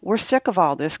 we're sick of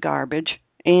all this garbage,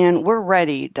 and we're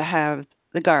ready to have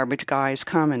the garbage guys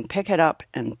come and pick it up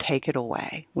and take it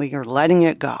away. We are letting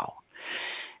it go.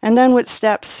 And then with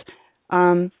steps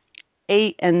 8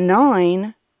 and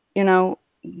 9,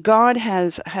 God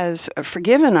has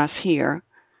forgiven us here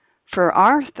for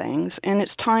our things, and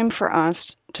it's time for us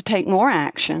to take more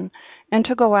action and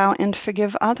to go out and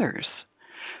forgive others,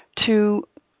 to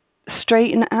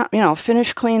straighten out,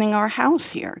 finish cleaning our house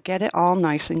here, get it all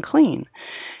nice and clean.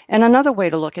 And another way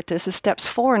to look at this is steps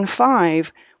 4 and 5,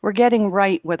 we're getting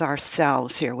right with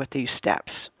ourselves here with these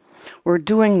steps. We're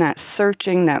doing that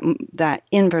searching, that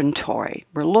inventory.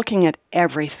 We're looking at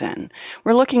everything.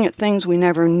 We're looking at things we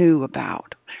never knew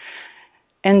about.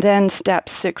 And then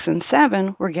steps 6 and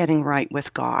 7, we're getting right with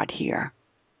God here.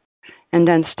 And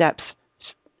then steps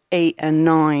 8 and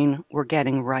 9, we're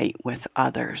getting right with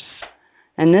others.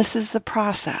 And this is the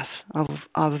process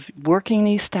of working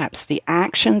these steps, the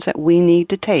actions that we need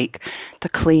to take to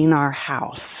clean our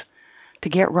house, to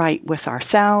get right with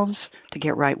ourselves, to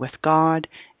get right with God,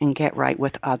 and get right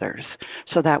with others,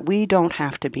 so that we don't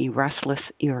have to be restless,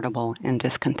 irritable, and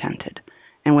discontented.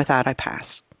 And with that, I pass.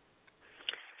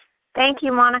 Thank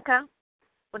you, Monica.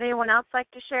 Would anyone else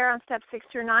like to share on steps 6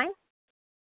 through 9?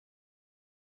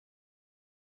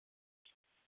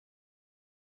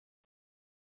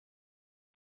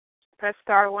 Press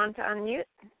star 1 to unmute.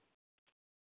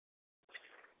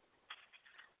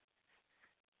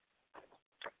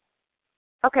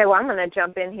 Okay, well, I'm going to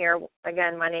jump in here.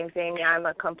 Again, my name's Amy. I'm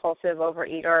a compulsive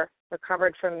overeater,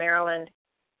 recovered from Maryland.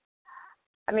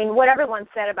 I mean, what everyone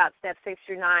said about steps 6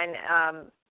 through 9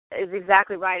 is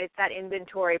exactly right. It's that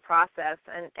inventory process.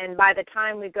 And by the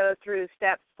time we go through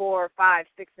steps 4, 5,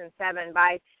 6, and 7,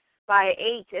 by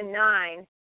 8 and 9,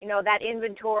 that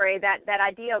inventory, that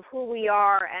idea of who we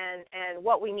are and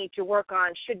what we need to work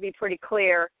on should be pretty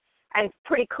clear. And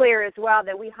pretty clear as well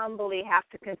that we humbly have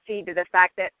to concede to the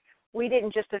fact that we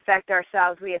didn't just affect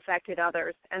ourselves, we affected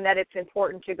others, and that it's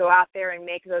important to go out there and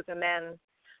make those amends.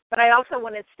 But I also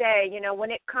want to say, when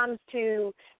it comes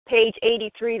to page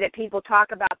 83 that people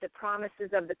talk about the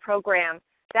promises of the program,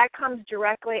 that comes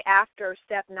directly after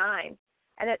step 9.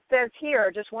 And it says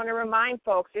here, just want to remind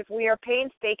folks, if we are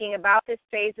painstaking about this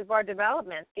phase of our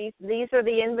development, these are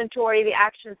the inventory, the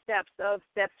action steps of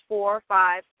steps 4,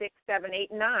 5, 6, 7,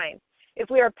 8, and 9. If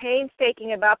we are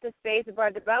painstaking about this phase of our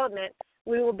development,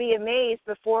 we will be amazed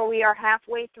before we are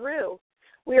halfway through.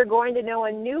 We are going to know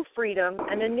a new freedom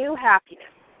and a new happiness.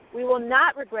 We will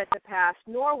not regret the past,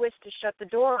 nor wish to shut the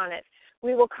door on it.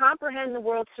 We will comprehend the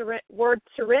word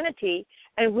serenity,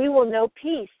 and we will know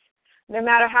peace. No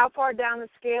matter how far down the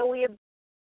scale we have.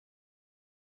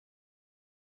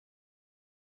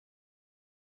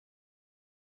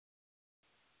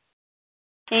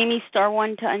 Amy, star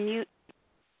 1 to unmute.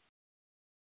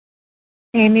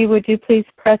 Amy, would you please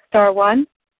press star 1?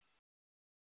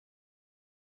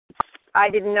 I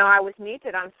didn't know I was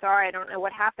muted. I'm sorry. I don't know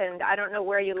what happened. I don't know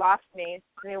where you lost me.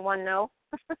 Does anyone know?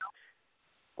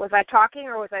 Was I talking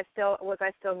or was I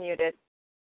still muted?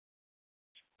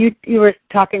 You were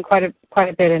talking quite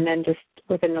a bit, and then just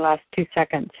within the last 2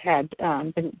 seconds had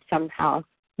been somehow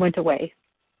went away.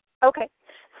 Okay.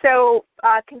 So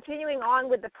continuing on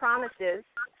with the promises,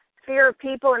 fear of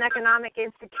people and economic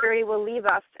insecurity will leave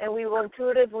us, and we will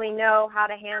intuitively know how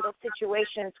to handle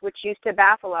situations which used to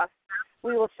baffle us.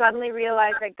 We will suddenly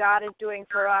realize that God is doing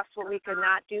for us what we could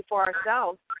not do for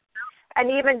ourselves. And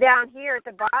even down here at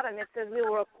the bottom, it says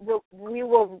we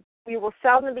will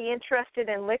seldom be interested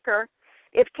in liquor.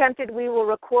 If tempted, we will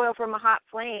recoil from a hot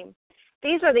flame.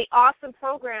 These are the awesome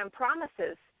program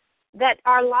promises that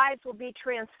our lives will be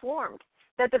transformed,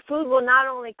 that the food will not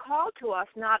only call to us,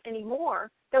 not anymore,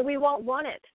 that we won't want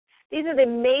it. These are the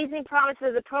amazing promises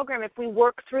of the program if we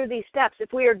work through these steps,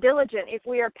 if we are diligent, if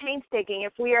we are painstaking,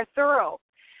 if we are thorough.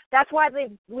 That's why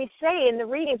we say in the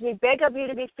readings, we beg of you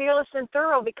to be fearless and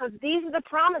thorough, because these are the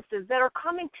promises that are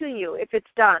coming to you if it's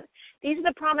done. These are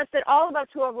the promises that all of us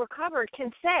who have recovered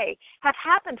can say have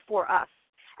happened for us,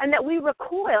 and that we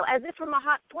recoil as if from a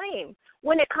hot flame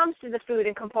when it comes to the food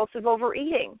and compulsive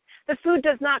overeating. The food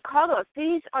does not call us.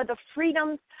 These are the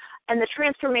freedoms and the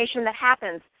transformation that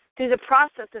happens through the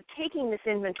process of taking this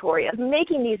inventory, of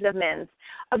making these amends,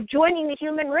 of joining the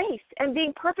human race and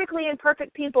being perfectly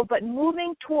imperfect people, but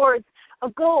moving towards a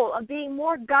goal of being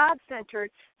more God-centered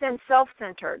than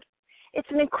self-centered. It's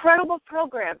an incredible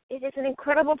program. It is an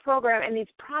incredible program, and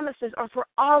these promises are for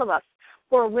all of us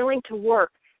who are willing to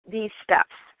work these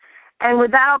steps. And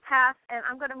with that, I'll pass, and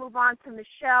I'm going to move on to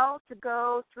Michelle to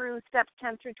go through steps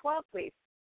 10 through 12, please.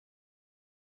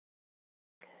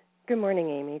 Good morning,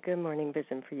 Amy. Good morning,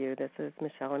 Vision for You. This is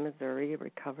Michelle in Missouri, a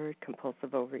recovered compulsive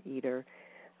overeater.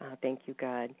 Thank you,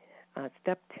 God.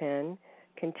 Step 10,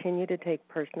 continue to take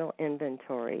personal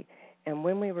inventory, and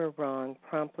when we were wrong,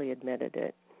 promptly admitted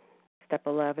it. Step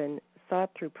 11,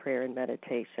 sought through prayer and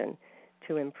meditation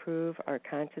to improve our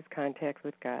conscious contact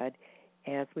with God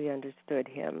as we understood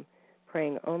Him,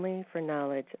 praying only for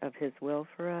knowledge of His will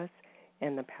for us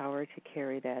and the power to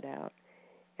carry that out.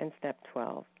 And step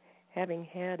 12, having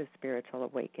had a spiritual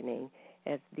awakening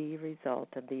as the result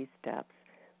of these steps,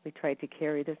 we tried to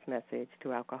carry this message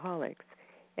to alcoholics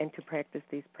and to practice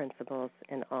these principles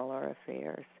in all our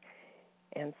affairs.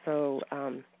 And so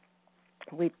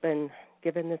we've been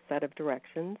given this set of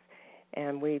directions,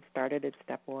 and we've started at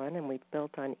step 1, and we've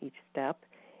built on each step.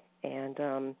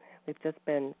 And we've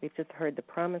just heard the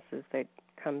promises that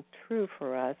come true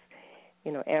for us,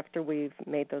 after we've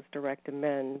made those direct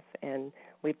amends, and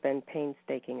we've been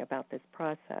painstaking about this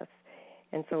process.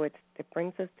 And so it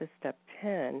brings us to step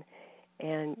 10,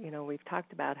 and, we've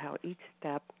talked about how each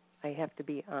step I have to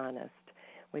be honest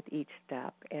with each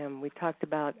step. And we talked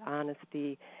about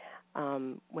honesty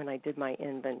when I did my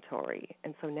inventory.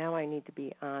 And so now I need to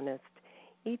be honest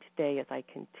each day as I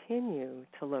continue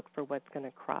to look for what's going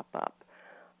to crop up,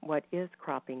 what is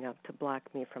cropping up to block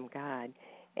me from God.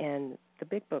 And the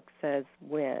big book says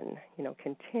when,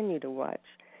 continue to watch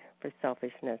for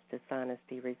selfishness,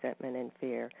 dishonesty, resentment, and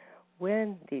fear.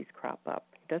 When these crop up,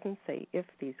 it doesn't say if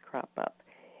these crop up.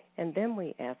 And then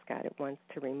we ask God at once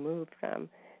to remove them.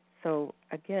 So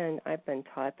again, I've been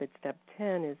taught that step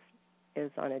 10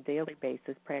 is on a daily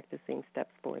basis practicing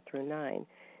steps 4 through 9.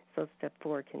 So step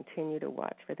 4, continue to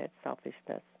watch for that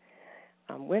selfishness.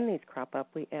 When these crop up,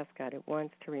 we ask God at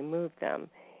once to remove them.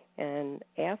 And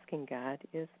asking God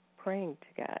is praying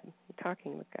to God,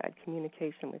 talking with God,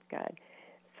 communication with God.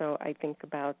 So I think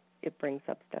about it brings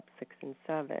up steps 6 and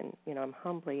 7. I'm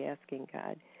humbly asking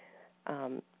God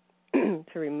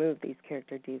to remove these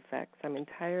character defects. I'm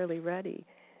entirely ready.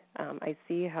 I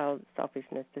see how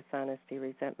selfishness, dishonesty,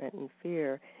 resentment, and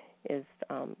fear is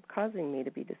causing me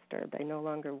to be disturbed. I no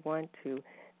longer want to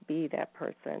be that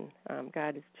person.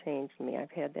 God has changed me.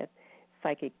 I've had that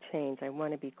psychic change. I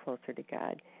want to be closer to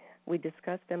God. We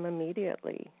discuss them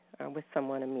immediately with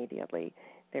someone immediately.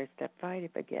 There's step 5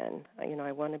 again.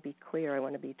 I want to be clear. I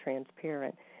want to be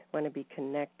transparent. I want to be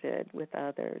connected with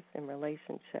others in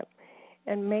relationship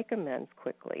and make amends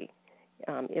quickly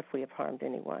if we have harmed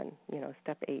anyone.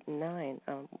 Step 8 and 9.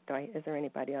 Is there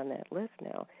anybody on that list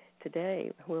now?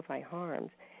 Today, who have I harmed?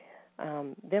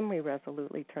 Then we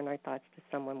resolutely turn our thoughts to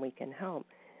someone we can help.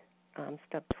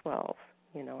 Step 12,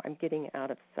 I'm getting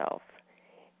out of self.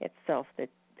 It's self that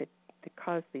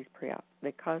caused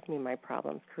that caused me my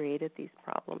problems, created these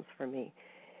problems for me.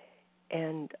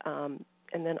 And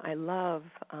then I love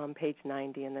page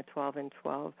 90 and the 12 and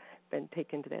 12. Been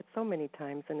taken to that so many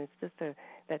times, and it's just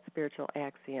that spiritual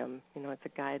axiom. It's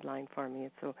a guideline for me.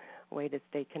 It's a way to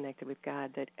stay connected with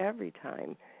God, that every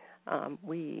time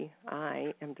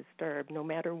I am disturbed, no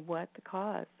matter what the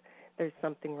cause, there's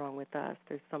something wrong with us.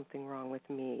 There's something wrong with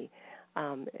me.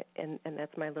 And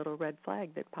that's my little red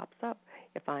flag that pops up.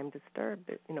 If I'm disturbed,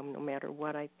 no matter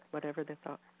whatever the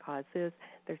cause is,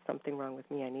 there's something wrong with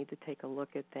me. I need to take a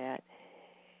look at that.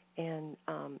 And,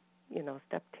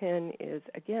 step 10 is,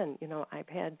 again, I've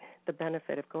had the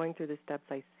benefit of going through the steps.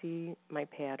 I see my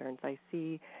patterns. I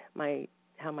see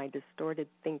how my distorted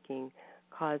thinking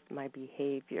caused my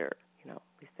behavior.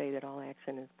 We say that all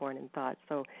action is born in thought.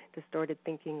 So distorted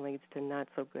thinking leads to not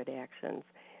so good actions,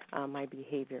 my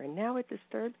behavior. And now it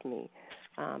disturbs me.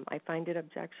 I find it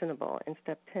objectionable. And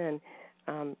step 10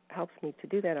 helps me to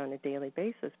do that on a daily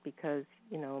basis because,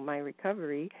 my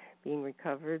recovery, being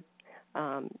recovered,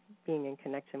 being in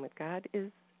connection with God is,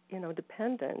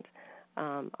 dependent.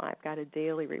 I've got a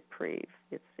daily reprieve.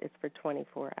 It's for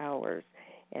 24 hours.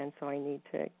 And so I need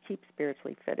to keep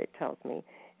spiritually fit, it tells me.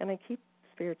 And I keep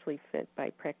spiritually fit by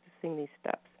practicing these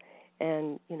steps.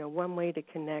 And, one way to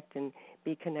connect and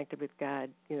be connected with God,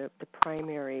 the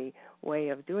primary way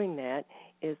of doing that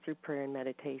is through prayer and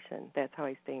meditation. That's how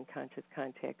I stay in conscious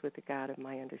contact with the God of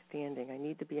my understanding. I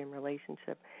need to be in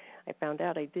relationship. I found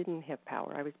out I didn't have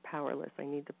power. I was powerless. I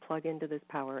need to plug into this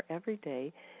power every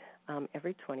day,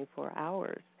 every 24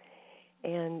 hours.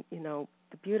 And,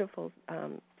 the beautiful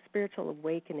spiritual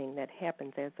awakening that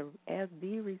happens as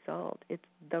the result, it's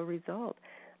the result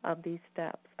of these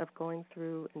steps of going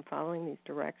through and following these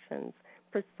directions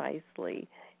precisely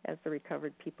as the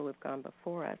recovered people have gone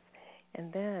before us,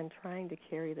 and then trying to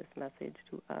carry this message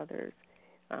to others.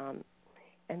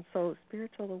 And so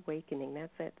spiritual awakening,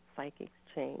 that's that psychic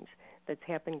change that's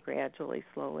happened gradually,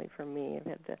 slowly for me. I've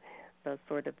had the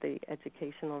sort of the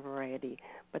educational variety,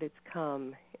 but it's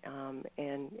come,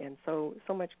 and so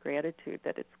much gratitude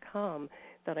that it's come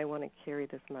that I want to carry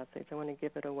this message. I want to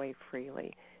give it away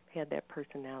freely. I've had that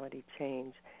personality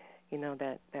change,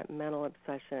 that mental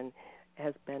obsession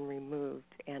has been removed,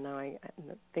 and I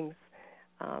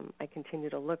continue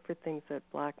to look for things that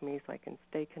block me so I can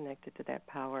stay connected to that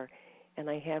power, and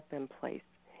I have been placed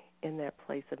in that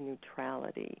place of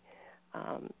neutrality.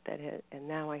 And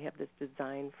now I have this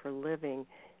design for living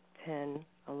 10,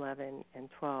 11, and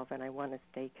 12, and I want to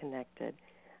stay connected.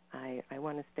 I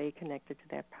want to stay connected to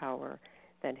that power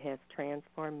that has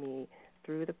transformed me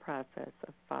through the process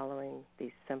of following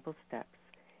these simple steps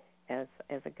as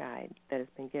a guide that has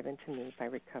been given to me by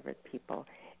recovered people.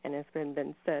 And has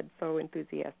been said so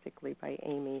enthusiastically by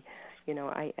Amy,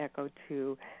 I echo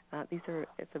too.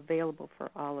 It's available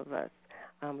for all of us.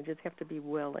 We just have to be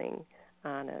willing,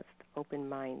 honest,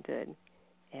 open-minded.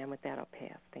 And with that, I'll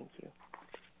pass. Thank you.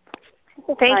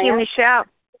 Thank you, Michelle.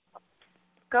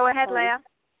 Go ahead, Leah.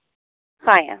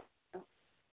 Hiya.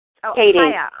 Oh, Katie.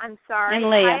 Hiya. I'm sorry. And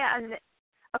Leah.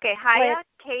 Hiya,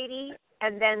 Katie,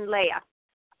 and then Leah.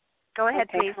 Go ahead,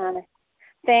 please. Hi.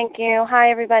 Thank you. Hi,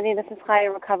 everybody. This is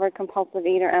Hiya, recovered compulsive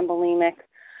eater and bulimic.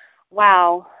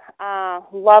 Wow.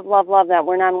 Love that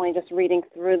we're not only just reading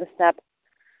through the steps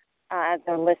as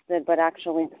they're listed, but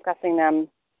actually discussing them.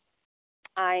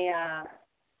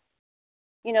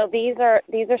 These are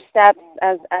steps,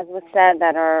 as was said,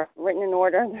 that are written in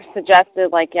order. They're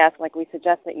suggested, like we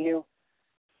suggest that you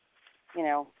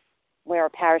wear a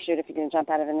parachute if you're going to jump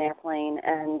out of an airplane.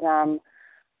 And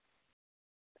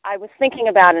I was thinking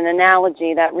about an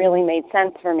analogy that really made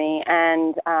sense for me.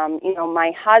 And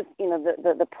my husband,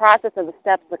 the process of the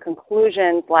steps, the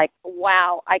conclusions, like,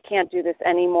 wow, I can't do this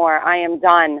anymore. I am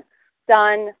done.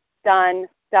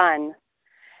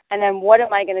 And then what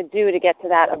am I going to do to get to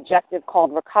that objective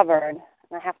called recovered?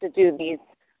 And I have to do these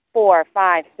 4,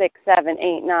 5, 6, 7,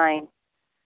 8, 9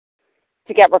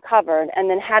 to get recovered. And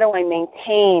then how do I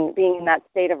maintain being in that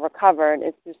state of recovered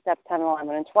is through steps 10,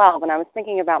 11, and 12. And I was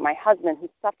thinking about my husband who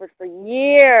suffered for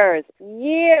years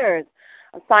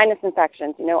of sinus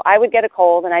infections. I would get a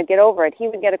cold and I'd get over it. He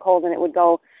would get a cold and it would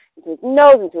go into his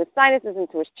nose, into his sinuses,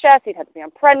 into his chest. He'd have to be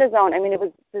on prednisone. I mean, it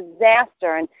was a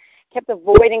disaster. And kept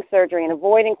avoiding surgery. And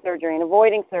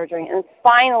then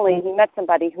finally he met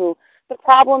somebody who the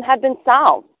problem had been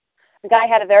solved. The guy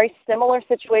had a very similar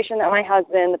situation that my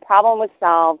husband. The problem was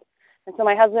solved. And so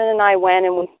my husband and I went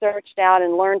and we searched out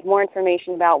and learned more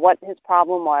information about what his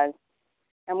problem was.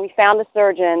 And we found a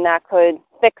surgeon that could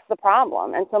fix the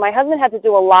problem. And so my husband had to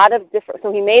do a lot of different,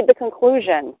 so he made the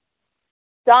conclusion,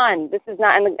 done, this is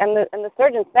not, and the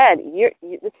surgeon said,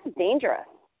 this is dangerous.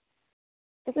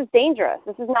 This is dangerous.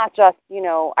 This is not just,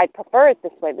 I prefer it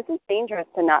this way. This is dangerous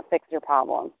to not fix your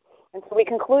problem. And so we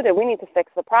concluded we need to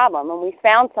fix the problem. And we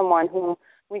found someone who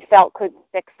we felt could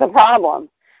fix the problem.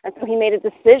 And so he made a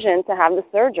decision to have the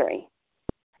surgery.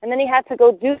 And then he had to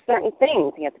go do certain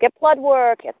things. He had to get blood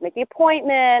work. He had to make the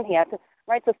appointment.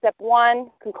 So step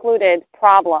 1, concluded,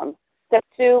 problem. Step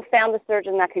 2, found the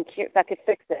surgeon that could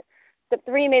fix it. Step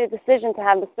 3, made a decision to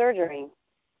have the surgery.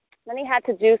 Then he had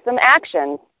to do some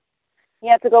actions. He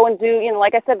had to go and do,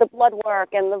 like I said, the blood work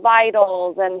and the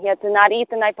vitals, and he had to not eat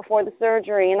the night before the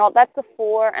surgery, and all. That's the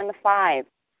 4 and the 5.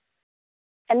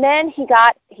 And then he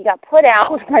got put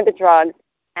out by the drugs,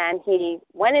 and he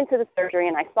went into the surgery,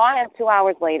 and I saw him 2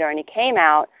 hours later, and he came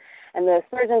out, and the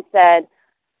surgeon said,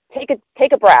 take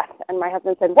a breath. And my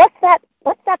husband said, what's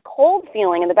that cold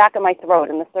feeling in the back of my throat?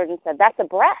 And the surgeon said, that's a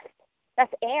breath.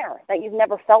 That's air that you've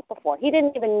never felt before. He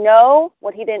didn't even know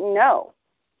what he didn't know.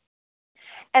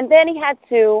 And then he had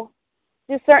to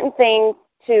do certain things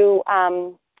to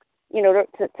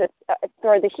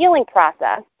for the healing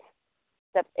process,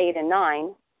 steps 8 and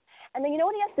 9. And then you know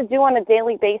what he has to do on a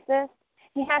daily basis?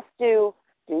 He has to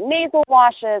do nasal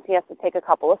washes, he has to take a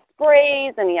couple of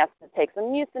sprays, and he has to take some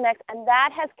Mucinex, and that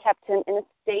has kept him in a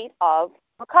state of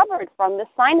recovered from the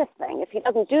sinus thing. If he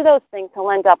doesn't do those things, he'll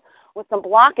end up with some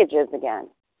blockages again.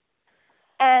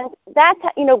 And that's,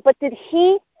 but did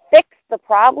he fix the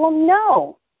problem?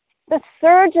 No. The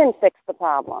surgeon fixed the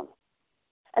problem.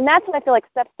 And that's what I feel like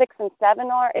step 6 and 7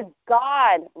 are, is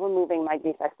God removing my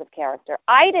defects of character.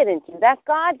 I didn't do that.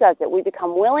 God does it. We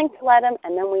become willing to let him,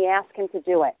 and then we ask him to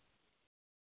do it.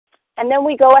 And then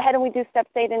we go ahead and we do steps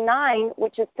 8 and 9,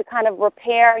 which is to kind of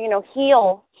repair,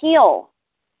 heal.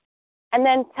 And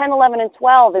then 10, 11, and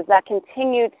 12 is that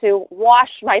continue to wash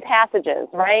my passages,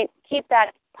 right? Keep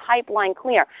that pipeline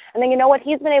clear. And then you know what?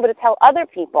 He's been able to tell other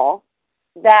people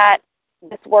that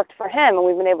this worked for him, and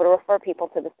we've been able to refer people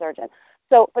to the surgeon.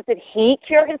 So, but did he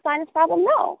cure his sinus problem?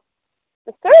 No.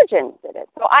 The surgeon did it.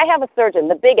 So I have a surgeon,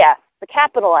 the big S, the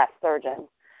capital S surgeon,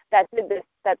 that did this,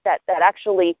 that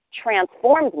actually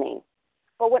transformed me.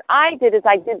 But what I did is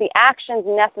I did the actions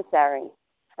necessary.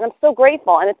 And I'm so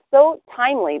grateful, and it's so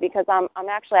timely because I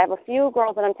have a few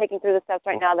girls that I'm taking through the steps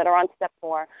right now that are on step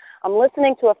 4. I'm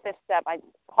listening to a 5th step.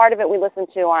 Part of it we listened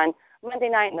to on Monday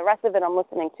night, and the rest of it I'm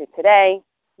listening to today.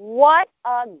 What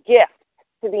a gift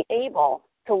to be able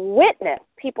to witness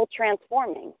people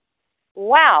transforming.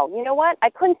 Wow, you know what?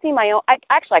 I couldn't see my own, I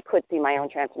could see my own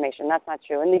transformation. That's not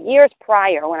true. In the years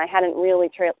prior, when I hadn't really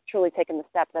truly taken the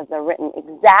steps as they're written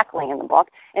exactly in the book,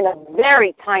 in a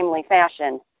very timely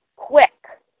fashion, quick.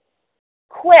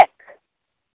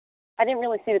 I didn't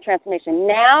really see the transformation.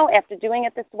 Now, after doing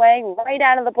it this way, right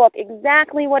out of the book,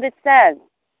 exactly what it says,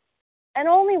 and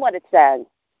only what it says.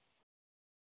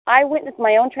 I witnessed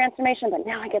my own transformation, but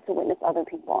now I get to witness other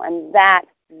people, and that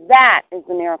is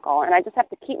the miracle. And I just have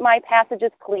to keep my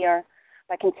passages clear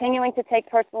by continuing to take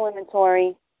personal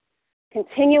inventory,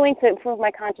 continuing to improve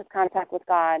my conscious contact with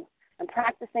God, and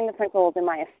practicing the principles in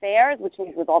my affairs, which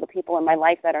means with all the people in my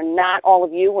life that are not all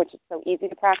of you, which is so easy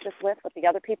to practice with the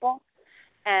other people,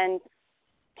 and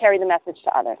carry the message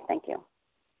to others. Thank you.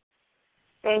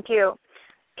 Thank you.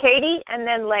 Katie and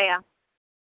then Leah.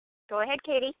 Go ahead,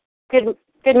 Katie.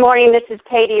 Good morning. This is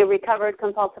Katie, a recovered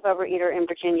compulsive overeater in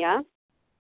Virginia.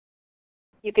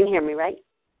 You can hear me, right?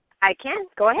 I can.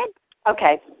 Go ahead.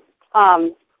 Okay.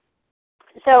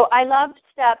 So I loved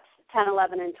steps 10,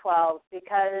 11, and 12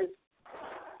 because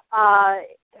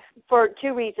for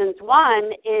 2 reasons.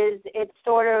 One is it's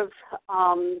sort of,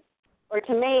 or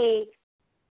to me,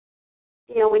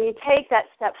 when you take that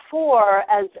step 4,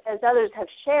 as others have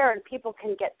shared, people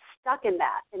can get stuck in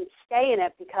that and stay in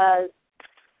it because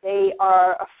they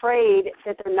are afraid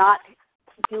that they're not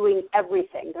doing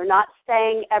everything. They're not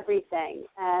saying everything.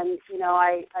 And,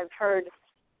 I've heard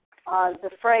the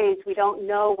phrase, we don't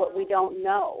know what we don't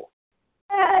know.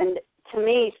 And to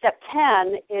me, step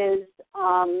 10 is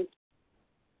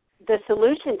the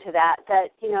solution to that,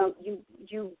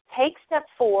 you take step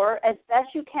 4 as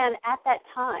best you can at that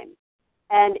time.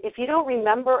 And if you don't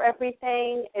remember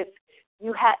everything, if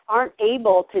you aren't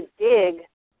able to dig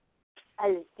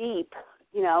as deep,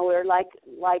 or like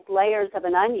layers of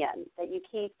an onion that you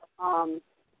keep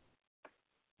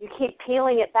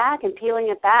peeling it back and peeling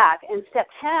it back. And step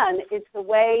 10 is the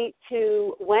way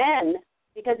to when,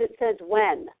 because it says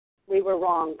when we were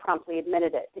wrong, promptly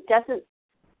admitted it. It doesn't,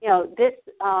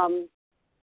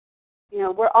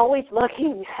 we're always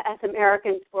looking as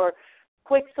Americans for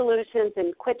quick solutions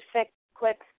and quick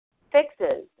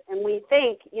fixes. And we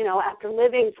think, after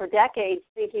living for decades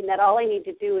thinking that all I need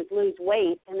to do is lose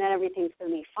weight and then everything's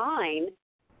going to be fine,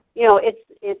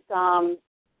 it's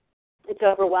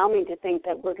overwhelming to think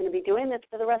that we're going to be doing this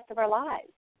for the rest of our lives.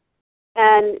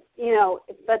 And,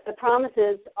 but the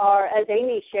promises are, as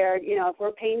Amy shared, if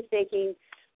we're painstaking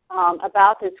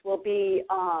about this, we'll be,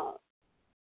 I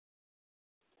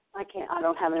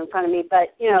don't have it in front of me,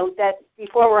 but, that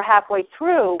before we're halfway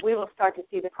through, we will start to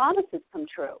see the promises come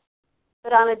true.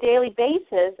 But on a daily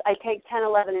basis, I take 10,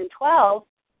 11, and 12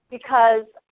 because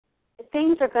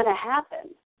things are going to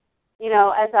happen.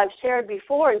 As I've shared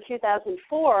before, in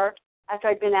 2004, after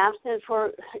I'd been abstinent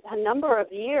for a number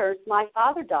of years, my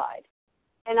father died.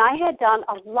 And I had done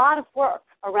a lot of work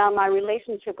around my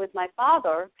relationship with my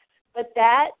father, but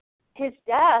his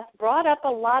death brought up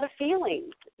a lot of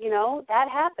feelings. That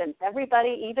happens.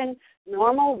 Everybody, even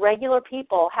normal, regular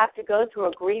people, have to go through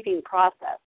a grieving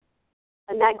process.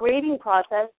 And that grieving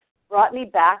process brought me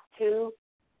back to,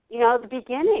 the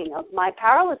beginning of my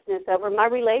powerlessness over my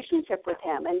relationship with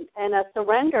him and a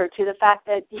surrender to the fact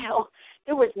that,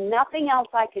 there was nothing else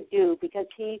I could do because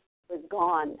he was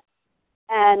gone.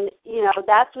 And,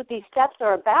 that's what these steps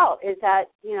are about, is that,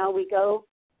 we go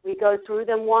through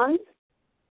them once,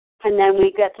 and then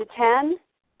we get to 10,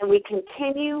 and we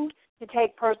continue to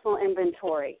take personal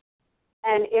inventory.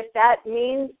 And if that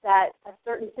means that a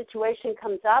certain situation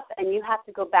comes up and you have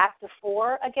to go back to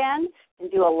 4 again and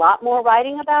do a lot more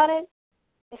writing about it,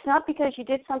 it's not because you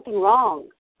did something wrong.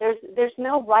 There's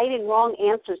no right and wrong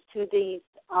answers to these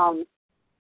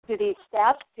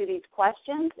steps, to these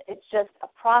questions. It's just a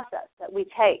process that we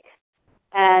take.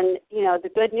 And, you know, the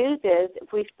good news is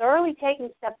if we've thoroughly taken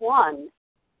step 1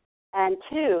 and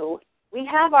 2, we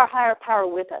have our higher power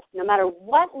with us, no matter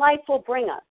what life will bring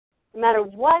us, no matter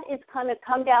what is going to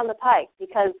come down the pike,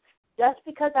 because just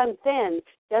because I'm thin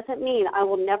doesn't mean I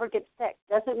will never get sick,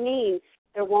 doesn't mean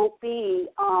there won't be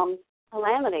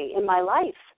calamity in my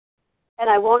life, and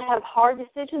I won't have hard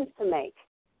decisions to make.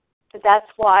 But that's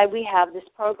why we have this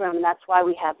program, and that's why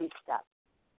we have these steps.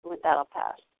 And with that, I'll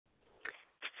pass.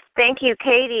 Thank you,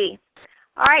 Katie.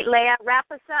 All right, Leah, wrap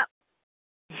us up.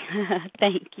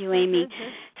 Thank you, Amy.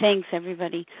 Thanks,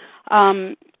 everybody.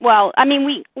 Well, I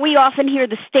mean, we often hear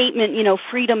the statement, you know,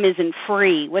 freedom isn't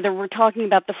free, whether we're talking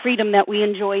about the freedom that we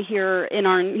enjoy here in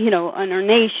our, you know, in our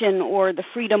nation, or the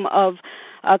freedom of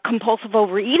compulsive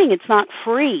overeating. It's not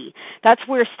free. That's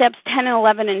where steps 10,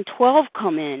 11, and 12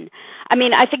 come in. I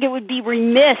mean, I think it would be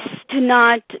remiss to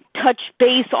not touch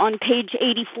base on page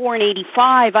 84 and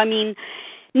 85. I mean,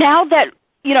 now that,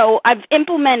 you know, I've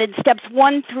implemented steps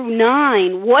 1 through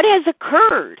 9, what has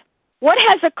occurred? What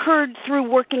has occurred through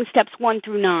working steps 1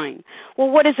 through 9? Well,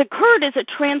 what has occurred is a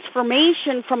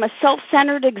transformation from a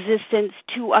self-centered existence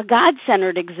to a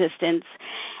God-centered existence.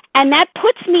 And that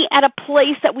puts me at a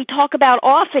place that we talk about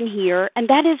often here, and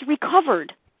that is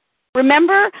recovered.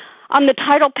 Remember, on the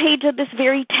title page of this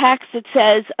very text, it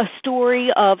says a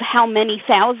story of how many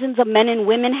thousands of men and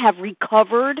women have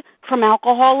recovered from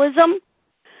alcoholism.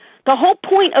 The whole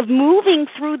point of moving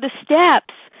through the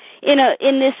steps in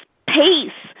this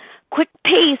quick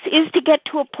pace, is to get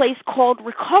to a place called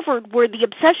recovered, where the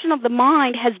obsession of the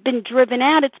mind has been driven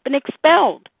out, it's been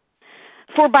expelled.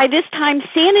 For by this time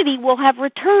sanity will have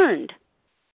returned.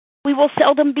 We will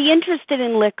seldom be interested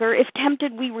in liquor. If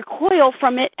tempted, we recoil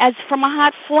from it as from a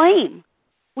hot flame.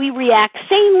 We react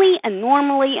sanely and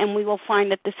normally, and we will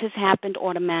find that this has happened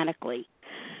automatically.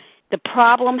 The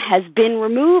problem has been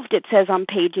removed, it says on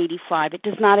page 85. It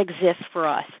does not exist for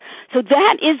us. So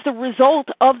that is the result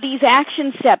of these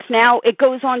action steps. Now, it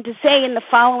goes on to say in the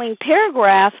following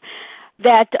paragraph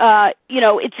that,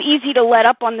 it's easy to let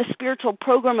up on the spiritual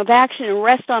program of action and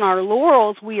rest on our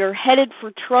laurels. We are headed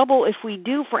for trouble if we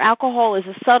do, for alcohol is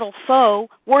a subtle foe.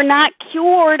 We're not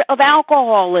cured of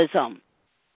alcoholism.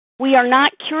 We are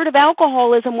not cured of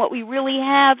alcoholism. What we really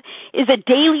have is a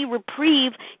daily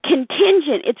reprieve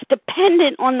contingent. It's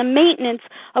dependent on the maintenance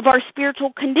of our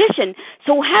spiritual condition.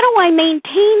 So how do I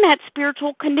maintain that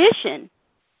spiritual condition?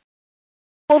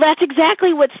 Well, that's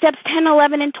exactly what steps 10,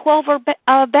 11, and 12 are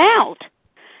about.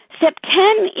 Step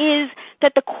 10 is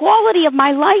that the quality of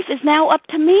my life is now up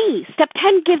to me. Step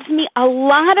 10 gives me a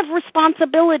lot of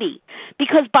responsibility,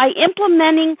 because by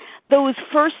implementing those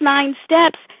first 9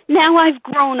 steps, now I've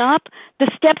grown up.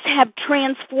 The steps have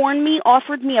transformed me,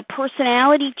 offered me a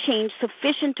personality change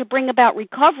sufficient to bring about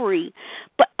recovery,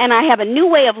 and I have a new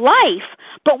way of life.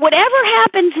 But whatever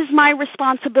happens is my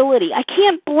responsibility. I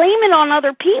can't blame it on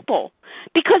other people,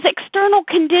 because external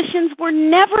conditions were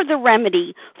never the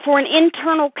remedy for an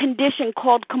internal condition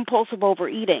called compulsive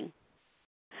overeating.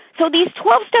 So these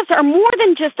 12 steps are more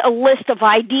than just a list of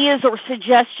ideas or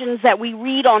suggestions that we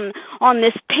read on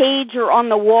this page or on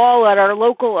the wall at our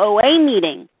local OA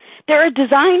meeting. They're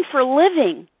designed for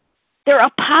living. They're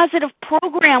a positive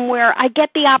program where I get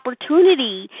the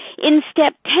opportunity in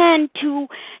step 10 to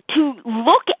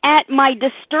look at my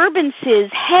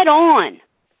disturbances head on.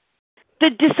 The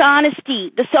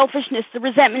dishonesty, the selfishness, the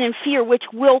resentment and fear which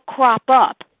will crop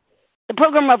up. The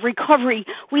program of recovery,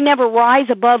 we never rise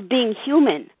above being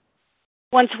human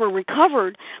once we're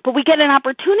recovered, but we get an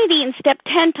opportunity in step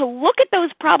 10 to look at those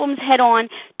problems head on,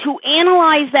 to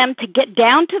analyze them, to get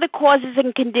down to the causes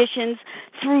and conditions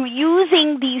through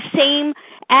using these same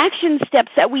action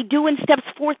steps that we do in steps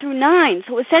 4 through 9.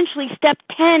 So essentially step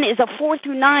 10 is a 4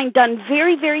 through 9 done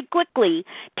very, very quickly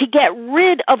to get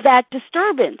rid of that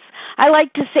disturbance. I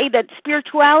like to say that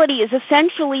spirituality is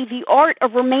essentially the art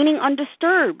of remaining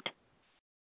undisturbed.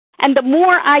 And the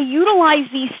more I utilize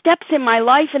these steps in my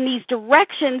life and these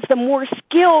directions, the more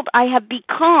skilled I have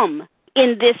become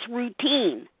in this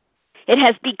routine. It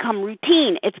has become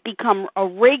routine. It's become a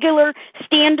regular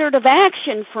standard of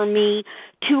action for me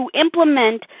to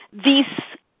implement these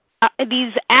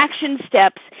action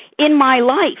steps in my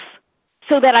life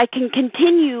so that I can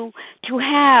continue to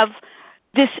have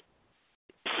this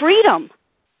freedom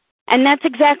And that's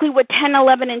exactly what 10,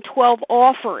 11, and 12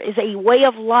 offer, is a way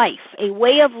of life, a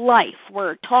way of life.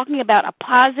 We're talking about a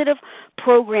positive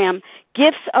program,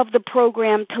 gifts of the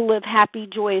program to live happy,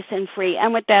 joyous, and free.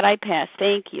 And with that, I pass.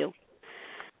 Thank you.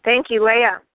 Thank you,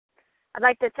 Leah. I'd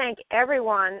like to thank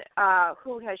everyone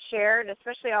who has shared,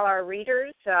 especially all our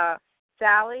readers,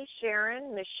 Sally,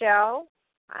 Sharon, Michelle,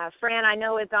 Fran, I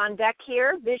know is on deck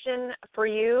here, Vision for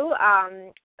You,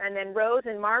 and then Rose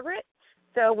and Margaret.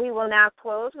 So we will now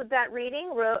close with that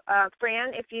reading.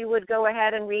 Fran, if you would go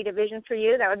ahead and read A Vision for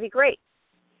You, that would be great.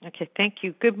 Okay, thank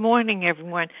you. Good morning,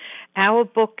 everyone. Our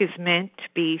book is meant to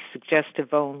be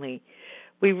suggestive only.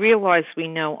 We realize we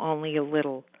know only a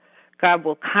little. God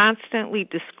will constantly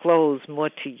disclose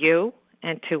more to you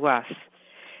and to us.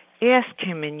 Ask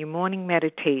Him in your morning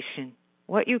meditation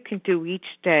what you can do each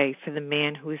day for the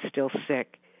man who is still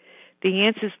sick. The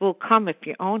answers will come if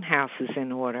your own house is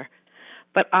in order.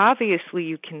 But obviously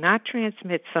you cannot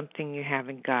transmit something you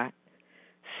haven't got.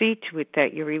 See to it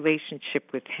that your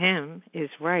relationship with Him is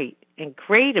right, and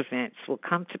great events will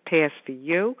come to pass for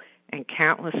you and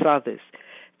countless others.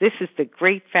 This is the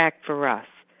great fact for us.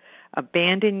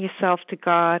 Abandon yourself to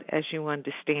God as you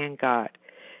understand God.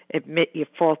 Admit your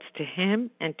faults to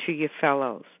Him and to your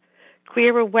fellows.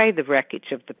 Clear away the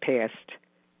wreckage of the past.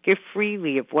 Give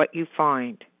freely of what you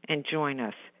find, and join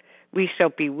us. We shall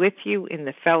be with you in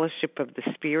the fellowship of the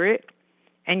Spirit,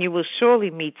 and you will surely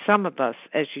meet some of us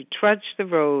as you trudge the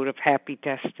road of happy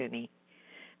destiny.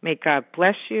 May God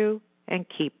bless you and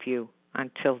keep you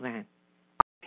until then.